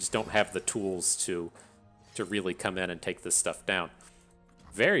 And we just don't have the tools to really come in and take this stuff down.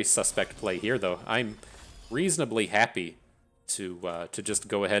 Very suspect play here though. I'm reasonably happy to just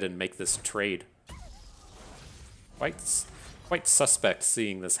go ahead and make this trade. Quite suspect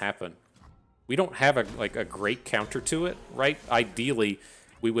seeing this happen. We don't have a great counter to it, right? Ideally,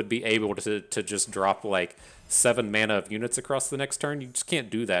 we would be able to just drop like 7 mana of units across the next turn. You just can't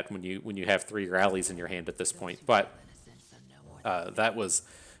do that when you have 3 rallies in your hand at this point. But that was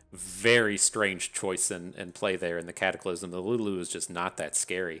very strange choice in play there in the Cataclysm. The Lulu is just not that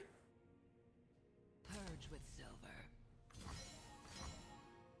scary. Purge with silver.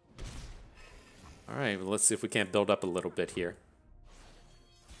 All right, well, let's see if we can't build up a little bit here.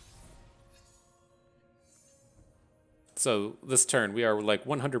 So this turn, we are like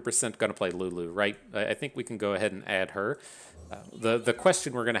 100% going to play Lulu, right? I think we can go ahead and add her. The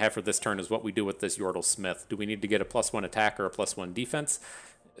question we're going to have for this turn is what we do with this Yordle Smith. Do we need to get a +1 attack or a +1 defense?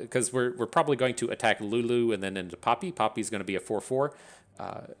 Because we're probably going to attack Lulu and then into Poppy. Poppy's going to be a 4/4.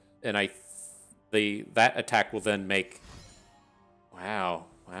 And that attack will then make... Wow.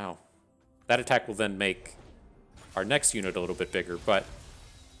 That attack will then make our next unit a little bit bigger, but...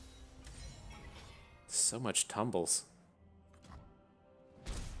 So much tumbles.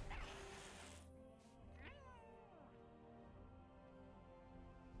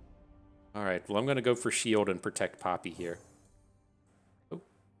 All right, well, I'm going to go for shield and protect Poppy here.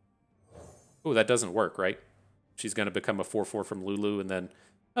 Oh, that doesn't work, right? She's going to become a 4/4 from Lulu, and then...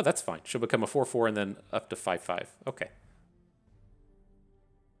 Oh, that's fine. She'll become a 4/4 and then up to 5/5. Okay.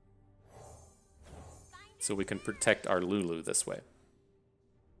 So we can protect our Lulu this way.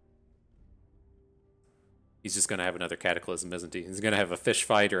 He's just going to have another Cataclysm, isn't he? He's going to have a fish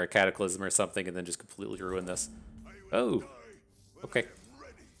fight or a Cataclysm or something and then just completely ruin this. Oh, okay.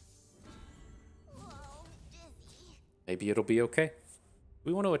 Maybe it'll be okay.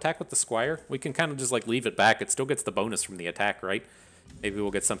 We want to attack with the Squire. We can kind of just like leave it back. It still gets the bonus from the attack, right? Maybe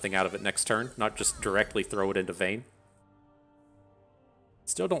we'll get something out of it next turn, not just directly throw it into Vayne.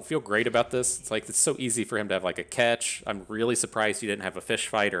 Still don't feel great about this. It's like it's so easy for him to have like a catch. I'm really surprised he didn't have a fish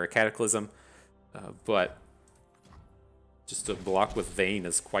fight or a Cataclysm, but just to block with Vayne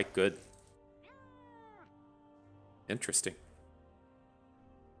is quite good. Interesting.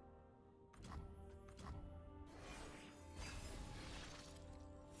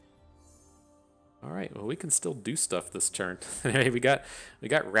 All right, well, we can still do stuff this turn. we got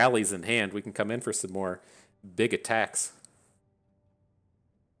rallies in hand. We can come in for some more big attacks.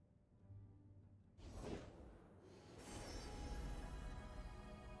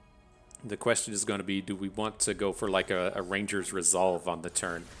 The question is going to be, do we want to go for like a Ranger's Resolve on the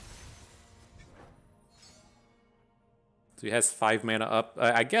turn? So he has 5 mana up.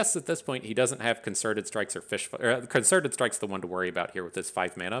 I guess at this point he doesn't have Concerted Strikes or Fish Fight. Concerted Strike's the one to worry about here with his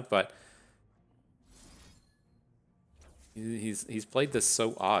 5 mana, but he's played this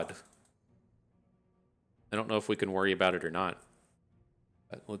so odd. I don't know if we can worry about it or not.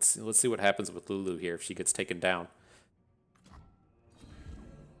 But let's see what happens with Lulu here if she gets taken down.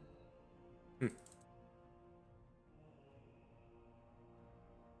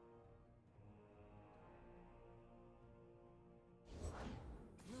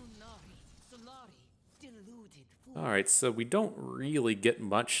 All right, so we don't really get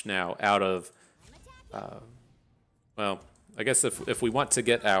much now out of, well, I guess if we want to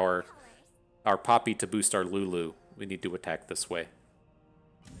get our Poppy to boost our Lulu, we need to attack this way.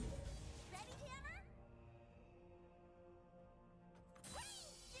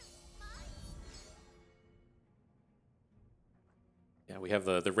 Yeah, we have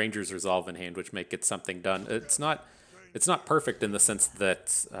the Ranger's Resolve in hand, which may get something done. It's not perfect in the sense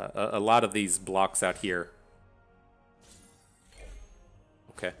that a lot of these blocks out here.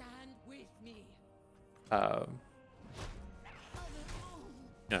 Okay.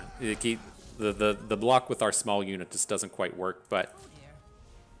 Yeah, the block with our small unit just doesn't quite work, but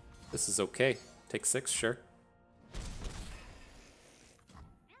this is okay. Take 6, sure.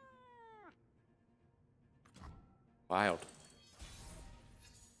 Wild.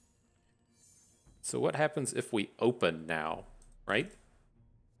 So what happens if we open now, right?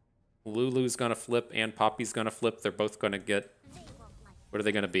 Lulu's gonna flip and Poppy's gonna flip. They're both gonna get... What are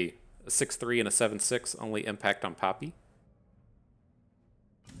they going to be? A 6/3 and a 7/6, only impact on Poppy?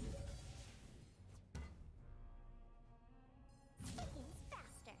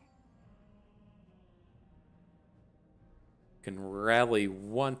 Can rally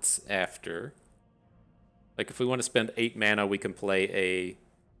once after. Like if we want to spend 8 mana, we can play a...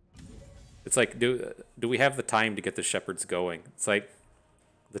 It's like, do we have the time to get the Shepherds going? It's like,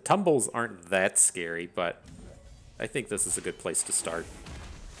 the tumbles aren't that scary, but I think this is a good place to start.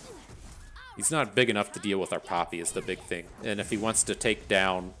 He's not big enough to deal with our Poppy is the big thing. And if he wants to take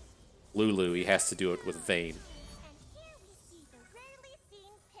down Lulu, he has to do it with Vayne.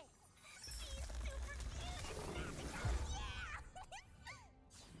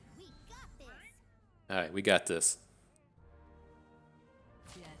 Alright, we got this.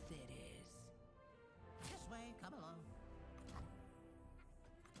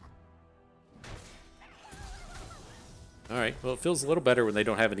 Well, it feels a little better when they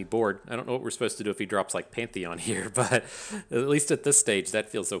don't have any board. I don't know what we're supposed to do if he drops like Pantheon here, but at least at this stage, that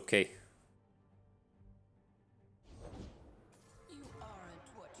feels okay.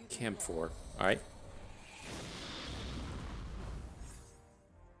 Cam 4. All right.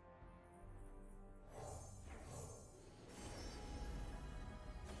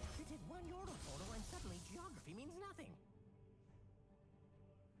 You did one Yordle photo and suddenly geography means nothing.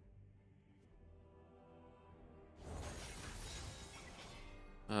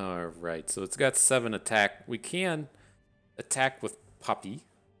 All right, so it's got 7 attack. We can attack with Poppy.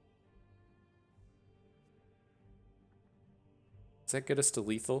 Does that get us to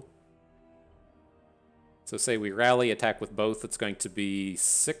lethal? So say we rally, attack with both, it's going to be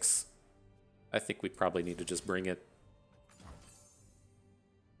 6. I think we probably need to just bring it.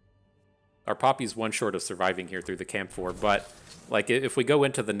 Our Poppy's one short of surviving here through the Camp 4, but like if we go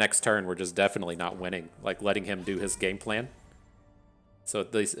into the next turn, we're just definitely not winning. Like letting him do his game plan. So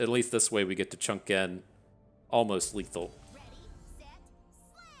at least this way we get to chunk in almost lethal. Ready, set,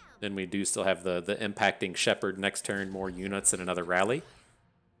 slam! Then we do still have the impacting Shepherd next turn, more units, and another rally.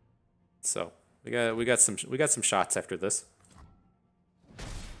 So we got some shots after this.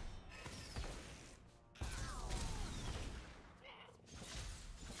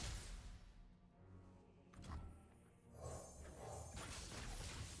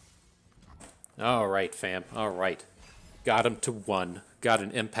 All right, fam. All right. Got him to 1. Got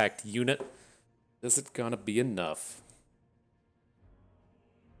an impact unit. Is it gonna be enough?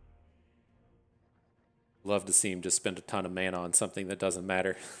 Love to see him just spend a ton of mana on something that doesn't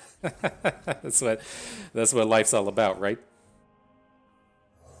matter. that's what life's all about, right?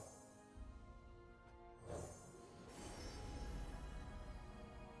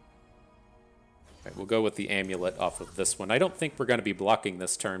 Okay, we'll go with the amulet off of this one. I don't think we're going to be blocking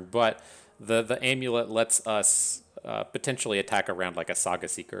this turn, but the amulet lets us potentially attack around like a Saga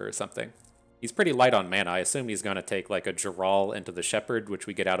Seeker or something. He's pretty light on mana. I assume he's going to take like a Giral into the Shepherd, which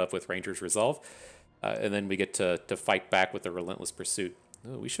we get out of with Ranger's Resolve. And then we get to fight back with the Relentless Pursuit.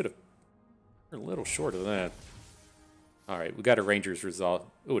 Oh, we should have... We're a little short of that. All right, we got a Ranger's Resolve.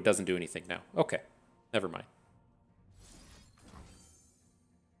 Oh, it doesn't do anything now. Okay, never mind.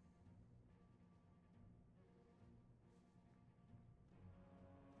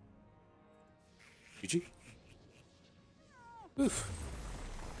 GG. Oof.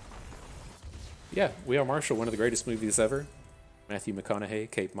 Yeah, We Are Marshall, one of the greatest movies ever. Matthew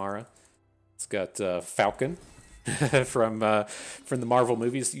McConaughey, Kate Mara. It's got Falcon from the Marvel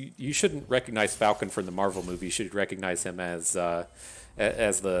movies. You shouldn't recognize Falcon from the Marvel movie. You should recognize him as the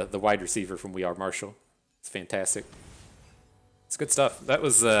wide receiver from We Are Marshall. It's fantastic. It's good stuff. That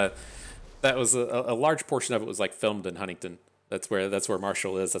was a large portion of it was like filmed in Huntington. That's where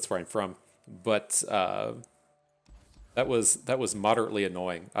Marshall is. That's where I'm from. But that was moderately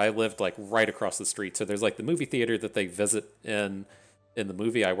annoying. I lived like right across the street, so there's like the movie theater that they visit in the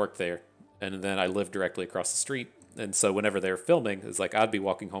movie. I worked there, and then I lived directly across the street. And so whenever they were filming, it's like I'd be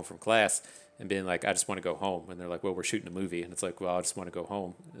walking home from class and being like, I just want to go home. And they're like, well, we're shooting a movie. And it's like, well, I just want to go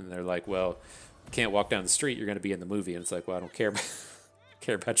home. And they're like, well, you can't walk down the street. You're going to be in the movie. And it's like, well, I don't care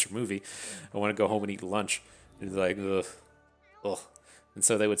about your movie. I want to go home and eat lunch. And it's like, ugh, ugh. And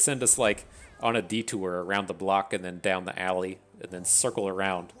so they would send us like on a detour around the block and then down the alley and then circle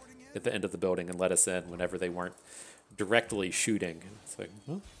around at the end of the building and let us in whenever they weren't directly shooting. And it's like,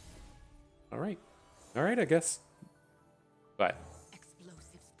 well, all right, I guess. But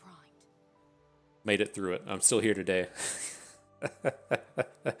Explosives primed. made it through it. I'm still here today.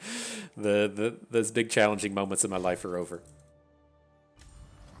 Those big challenging moments in my life are over.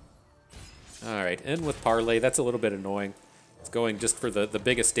 All right, in with Parlay. That's a little bit annoying. It's going just for the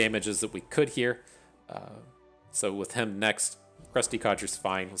biggest damages that we could here. So with him next, Krusty Codger's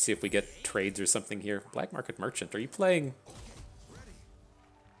fine. We'll see if we get trades or something here. Black Market Merchant, are you playing?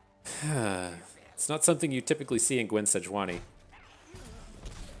 It's not something you typically see in Gwen Sejuani.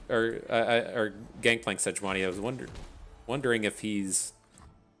 Or Gangplank Sejuani. I was wondering if he's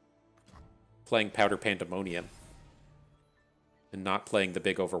playing Powder Pandemonium and not playing the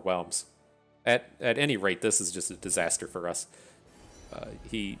big overwhelms. At any rate, this is just a disaster for us.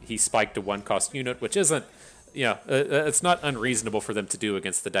 He spiked a 1-cost unit, which isn't, it's not unreasonable for them to do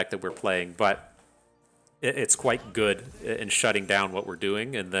against the deck that we're playing, but it's quite good in shutting down what we're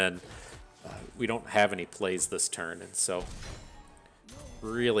doing, and then we don't have any plays this turn, and so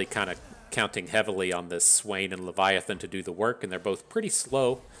really kind of counting heavily on this Swain and Leviathan to do the work, and they're both pretty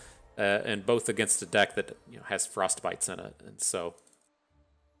slow, and both against a deck that has Frostbites in it, and so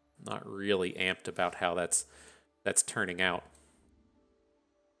not really amped about how that's turning out.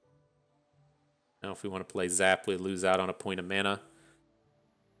 Now if we want to play Zap, we lose out on a point of mana.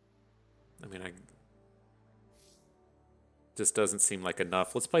 I mean, just doesn't seem like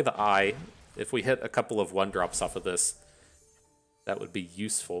enough. Let's play the Eye. If we hit a couple of 1-drops off of this, that would be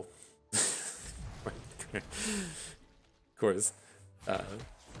useful. Of course.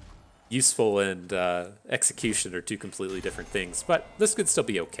 Useful and execution are two completely different things, but this could still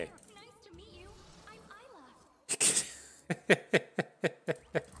be okay. Nice to meet you. I'm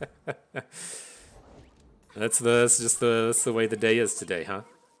Isla. That's the way the day is today, huh?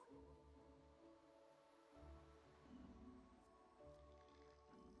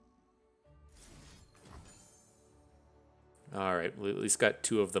 All right, we at least got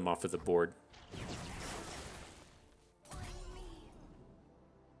 2 of them off of the board.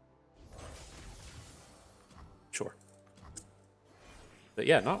 Sure. But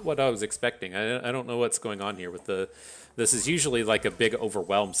yeah, not what I was expecting. I don't know what's going on here with the... This is usually like a big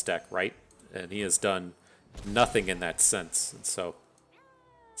overwhelm deck, right? And he has done nothing in that sense. And so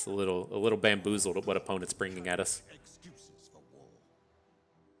it's a little bamboozled at what opponent's bringing at us. Excuses for war.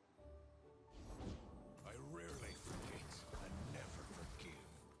 I rarely forget and never forgive.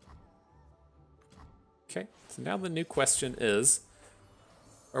 Okay, so now the new question is,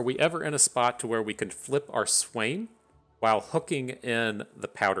 are we ever in a spot to where we can flip our Swain while hooking in the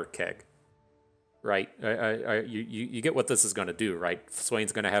powder keg? Right? You get what this is going to do, right?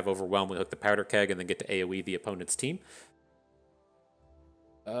 Swain's going to have Overwhelm, we hook the powder keg, and then get to AoE the opponent's team.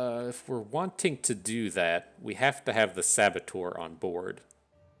 If we're wanting to do that, we have to have the Saboteur on board.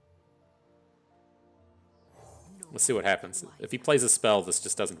 Let's see what happens. If he plays a spell, this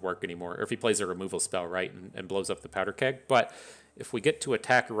just doesn't work anymore. Or if he plays a removal spell, right, and blows up the powder keg. But if we get to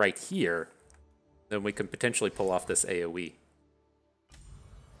attack right here, then we can potentially pull off this AoE.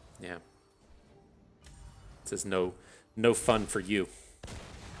 Yeah. This is no fun for you.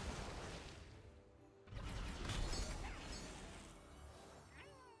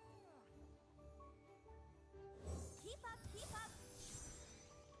 Keep up, keep up.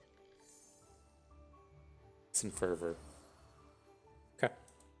 It's in fervor. Okay.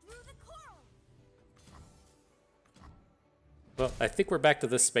 Through the coral. Well, I think we're back to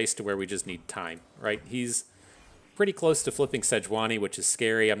this space to where we just need time, right? He's pretty close to flipping Sejuani, which is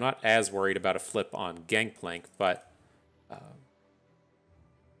scary. I'm not as worried about a flip on Gangplank, but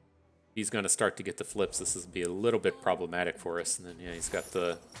he's going to start to get the flips. This is be a little bit problematic for us. And then yeah, he's got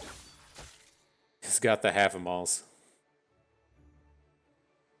the Have-em-alls.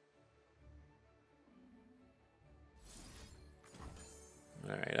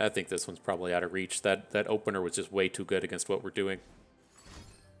 All right, I think this one's probably out of reach. That opener was just way too good against what we're doing.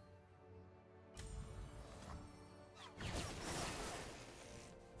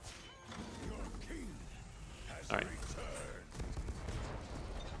 All right.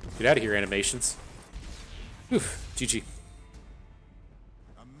 Get out of here, animations. Whew, GG.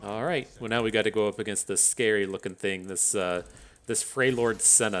 All right. Well, now we got to go up against this scary-looking thing. This Freylord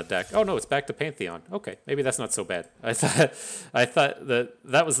Senna deck. Oh no, it's back to Pantheon. Okay, maybe that's not so bad. I thought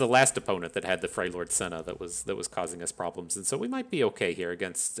that was the last opponent that had the Freylord Senna that was causing us problems, and so we might be okay here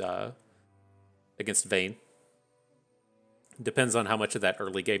against Vayne. Depends on how much of that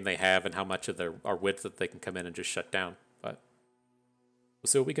early game they have and how much of our width that they can come in and just shut down. But we'll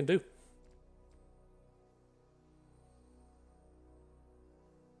see what we can do.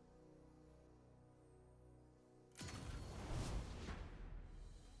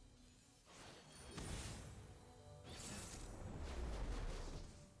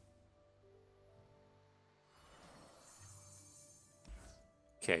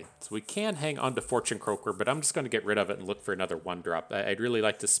 Okay, so we can hang on to Fortune Croaker, but I'm just going to get rid of it and look for another 1-drop. I'd really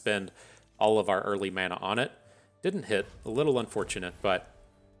like to spend all of our early mana on it. Didn't hit, a little unfortunate, but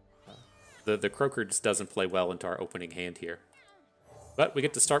the Croaker just doesn't play well into our opening hand here. But we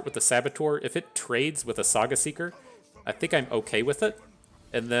get to start with the Saboteur. If it trades with a Saga Seeker, I think I'm okay with it.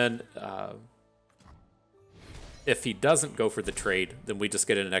 And then if he doesn't go for the trade, then we just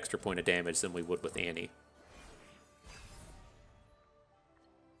get an extra point of damage than we would with Annie.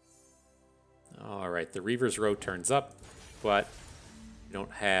 All right, the Reaver's Row turns up, but we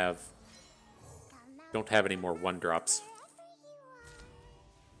don't have any more 1-drops.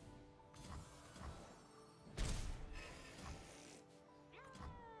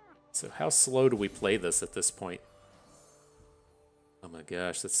 So how slow do we play this at this point? Oh my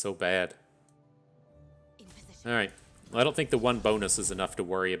gosh, that's so bad. All right, well, I don't think the 1 bonus is enough to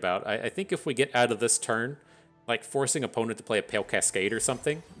worry about. I think if we get out of this turn, like forcing opponent to play a Pale Cascade or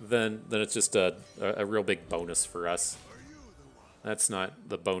something, then it's just a real big bonus for us. That's not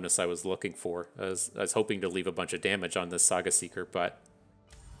the bonus I was looking for. I was hoping to leave a bunch of damage on this Saga Seeker, but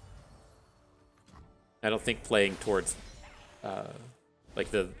I don't think playing towards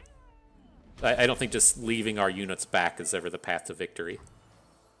like the. I don't think just leaving our units back is ever the path to victory.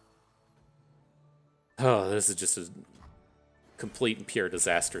 Oh, this is just a complete and pure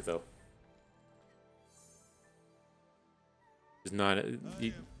disaster, though. It's not.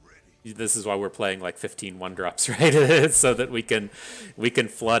 This is why we're playing like 15 1-drops, right? So that we can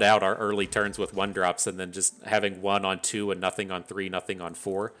flood out our early turns with 1-drops, and then just having 1 on 2 and nothing on 3, nothing on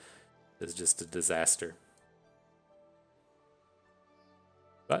 4 is just a disaster.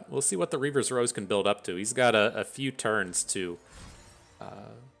 But we'll see what the Reaver's Rose can build up to. He's got a few turns to.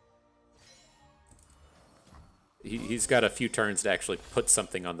 He's got a few turns to actually put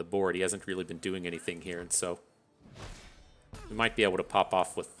something on the board. He hasn't really been doing anything here, and so we might be able to pop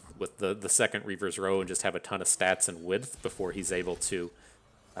off with the second Reaver's Row and just have a ton of stats and width before he's able to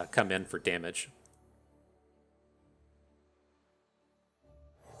come in for damage.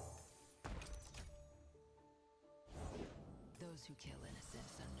 Those who kill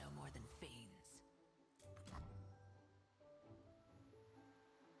innocents are no more than fiends.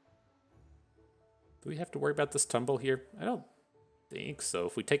 Do we have to worry about this tumble here? I don't think so.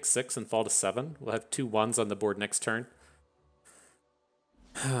 If we take 6 and fall to 7, we'll have 2 1s on the board next turn.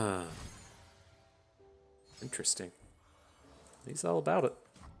 Interesting. He's all about it.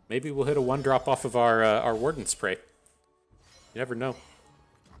 Maybe we'll hit a 1-drop off of our Warden Spray. You never know.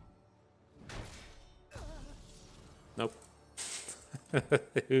 Nope.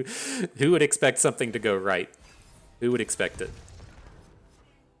 Who would expect something to go right? Who would expect it?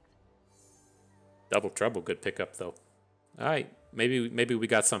 Double Trouble, good pickup though. All right, maybe we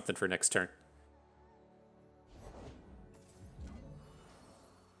got something for next turn.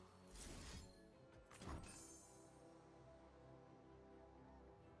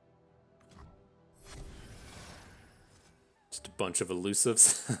 Just a bunch of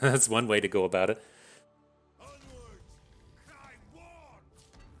elusives. That's one way to go about it. Onwards! Cry war!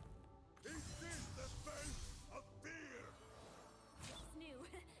 Is this the face of fear? He's new.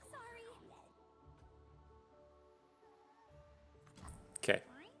 Sorry. Okay.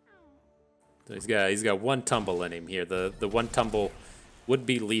 So he's got 1 tumble in him here. The 1 tumble would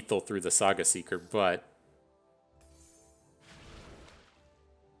be lethal through the Saga Seeker, but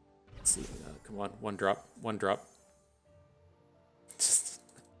let's see. Come on, 1-drop, 1-drop.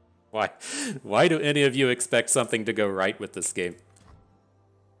 Why do any of you expect something to go right with this game?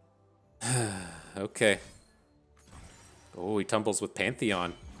 Okay. Oh, he tumbles with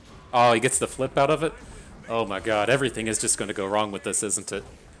Pantheon. Oh, he gets the flip out of it? Oh my god, everything is just going to go wrong with this, isn't it?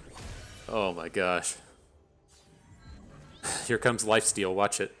 Oh my gosh. Here comes Lifesteal,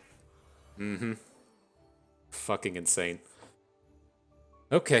 watch it. Mm-hmm. Fucking insane.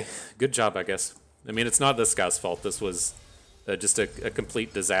 Okay, good job, I guess. I mean, it's not this guy's fault. This was just a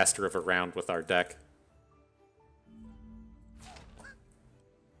complete disaster of a round with our deck.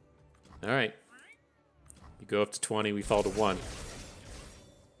 Alright. You go up to 20, we fall to 1.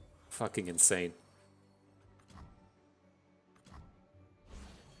 Fucking insane.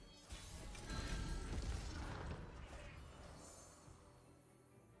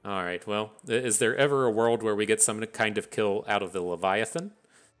 Alright, well, is there ever a world where we get some kind of kill out of the Leviathan?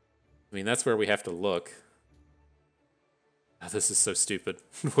 I mean, that's where we have to look. Oh, this is so stupid.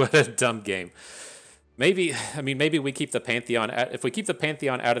 What a dumb game. Maybe we keep the Pantheon... If we keep the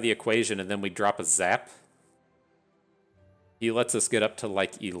Pantheon out of the equation and then we drop a Zap, he lets us get up to,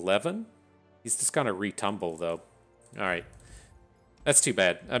 like, 11? He's just gonna retumble, though. Alright. That's too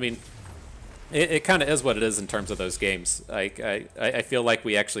bad. I mean... It kind of is what it is in terms of those games. I feel like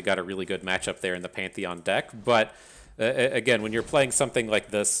we actually got a really good matchup there in the Pantheon deck, but again, when you're playing something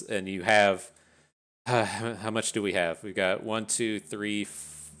like this and you have... how much do we have? We've got 1, 2, 3,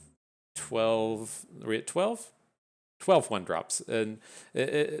 12... Are we at 12? 12 1-drops. And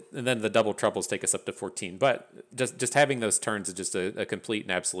then the double troubles take us up to 14. But just having those turns is just a complete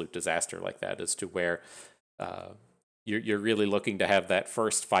and absolute disaster like that as to where... You're really looking to have that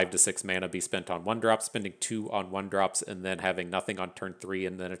first 5 to 6 mana be spent on 1-drop, spending 2 on 1-drops, and then having nothing on turn 3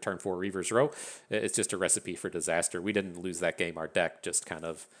 and then a turn 4 Reaver's Row. It's just a recipe for disaster. We didn't lose that game. Our deck just kind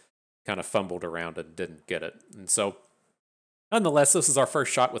of fumbled around and didn't get it. And so, nonetheless, this is our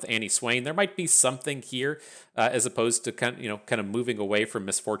first shot with Annie Swain. There might be something here, as opposed to kind of moving away from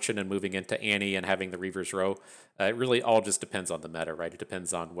Misfortune and moving into Annie and having the Reaver's Row. It really all just depends on the meta, right? It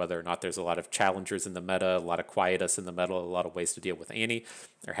depends on whether or not there's a lot of challengers in the meta, a lot of quietus in the meta, a lot of ways to deal with Annie,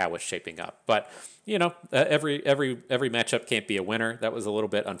 or how it's shaping up. But every matchup can't be a winner. That was a little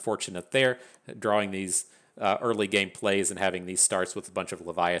bit unfortunate there, drawing these early game plays and having these starts with a bunch of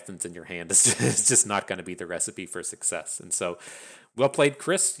Leviathans in your hand is just not going to be the recipe for success. And so, well played,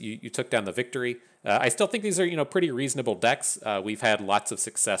 Chris. You took down the victory. I still think these are, pretty reasonable decks. We've had lots of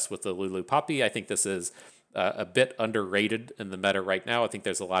success with the Lulu Poppy. I think this is a bit underrated in the meta right now. I think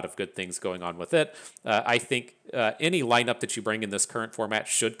there's a lot of good things going on with it. I think any lineup that you bring in this current format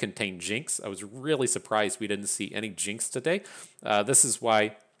should contain Jinx. I was really surprised we didn't see any Jinx today. This is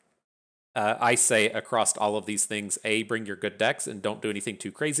why I say across all of these things, A, bring your good decks and don't do anything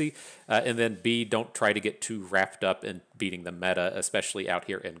too crazy. And then B, don't try to get too wrapped up in beating the meta, especially out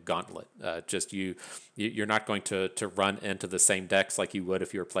here in Gauntlet. You're not going to run into the same decks like you would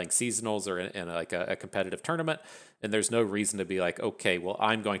if you were playing seasonals or in like a competitive tournament. And there's no reason to be like, okay, well,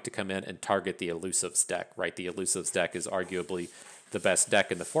 I'm going to come in and target the Elusives deck, right? The Elusives deck is arguably the best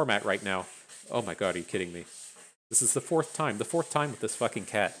deck in the format right now. Oh my God, are you kidding me? This is the fourth time with this fucking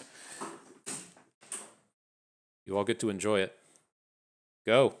cat. You all get to enjoy it.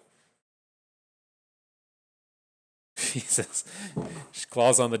 Go. Jesus. She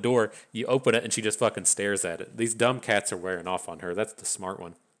claws on the door. You open it and she just fucking stares at it. These dumb cats are wearing off on her. That's the smart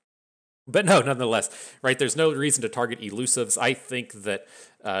one. But no, nonetheless, right, there's no reason to target elusives. I think that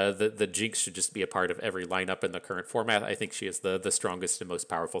the Jinx should just be a part of every lineup in the current format. I think she is the strongest and most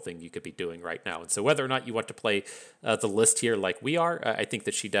powerful thing you could be doing right now. And so whether or not you want to play the list here like we are, I think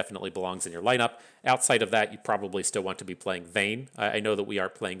that she definitely belongs in your lineup. Outside of that, you probably still want to be playing Vayne. I know that we are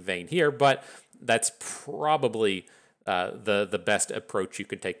playing Vayne here, but that's probably the best approach you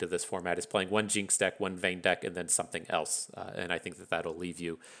can take to this format is playing one Jinx deck, one Vayne deck, and then something else. And I think that that'll leave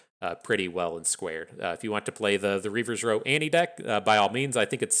you pretty well and squared. If you want to play the Reaver's Row Annie deck, by all means, I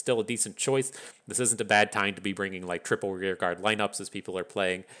think it's still a decent choice. This isn't a bad time to be bringing like triple rearguard lineups as people are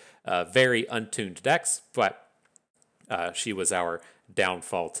playing very untuned decks, but she was our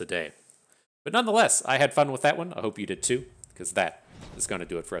downfall today. But nonetheless, I had fun with that one. I hope you did too, because that is going to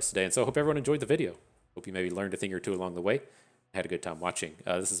do it for us today. And so I hope everyone enjoyed the video. Hope you maybe learned a thing or two along the way. Had a good time watching.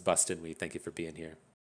 This is Bustin. We thank you for being here.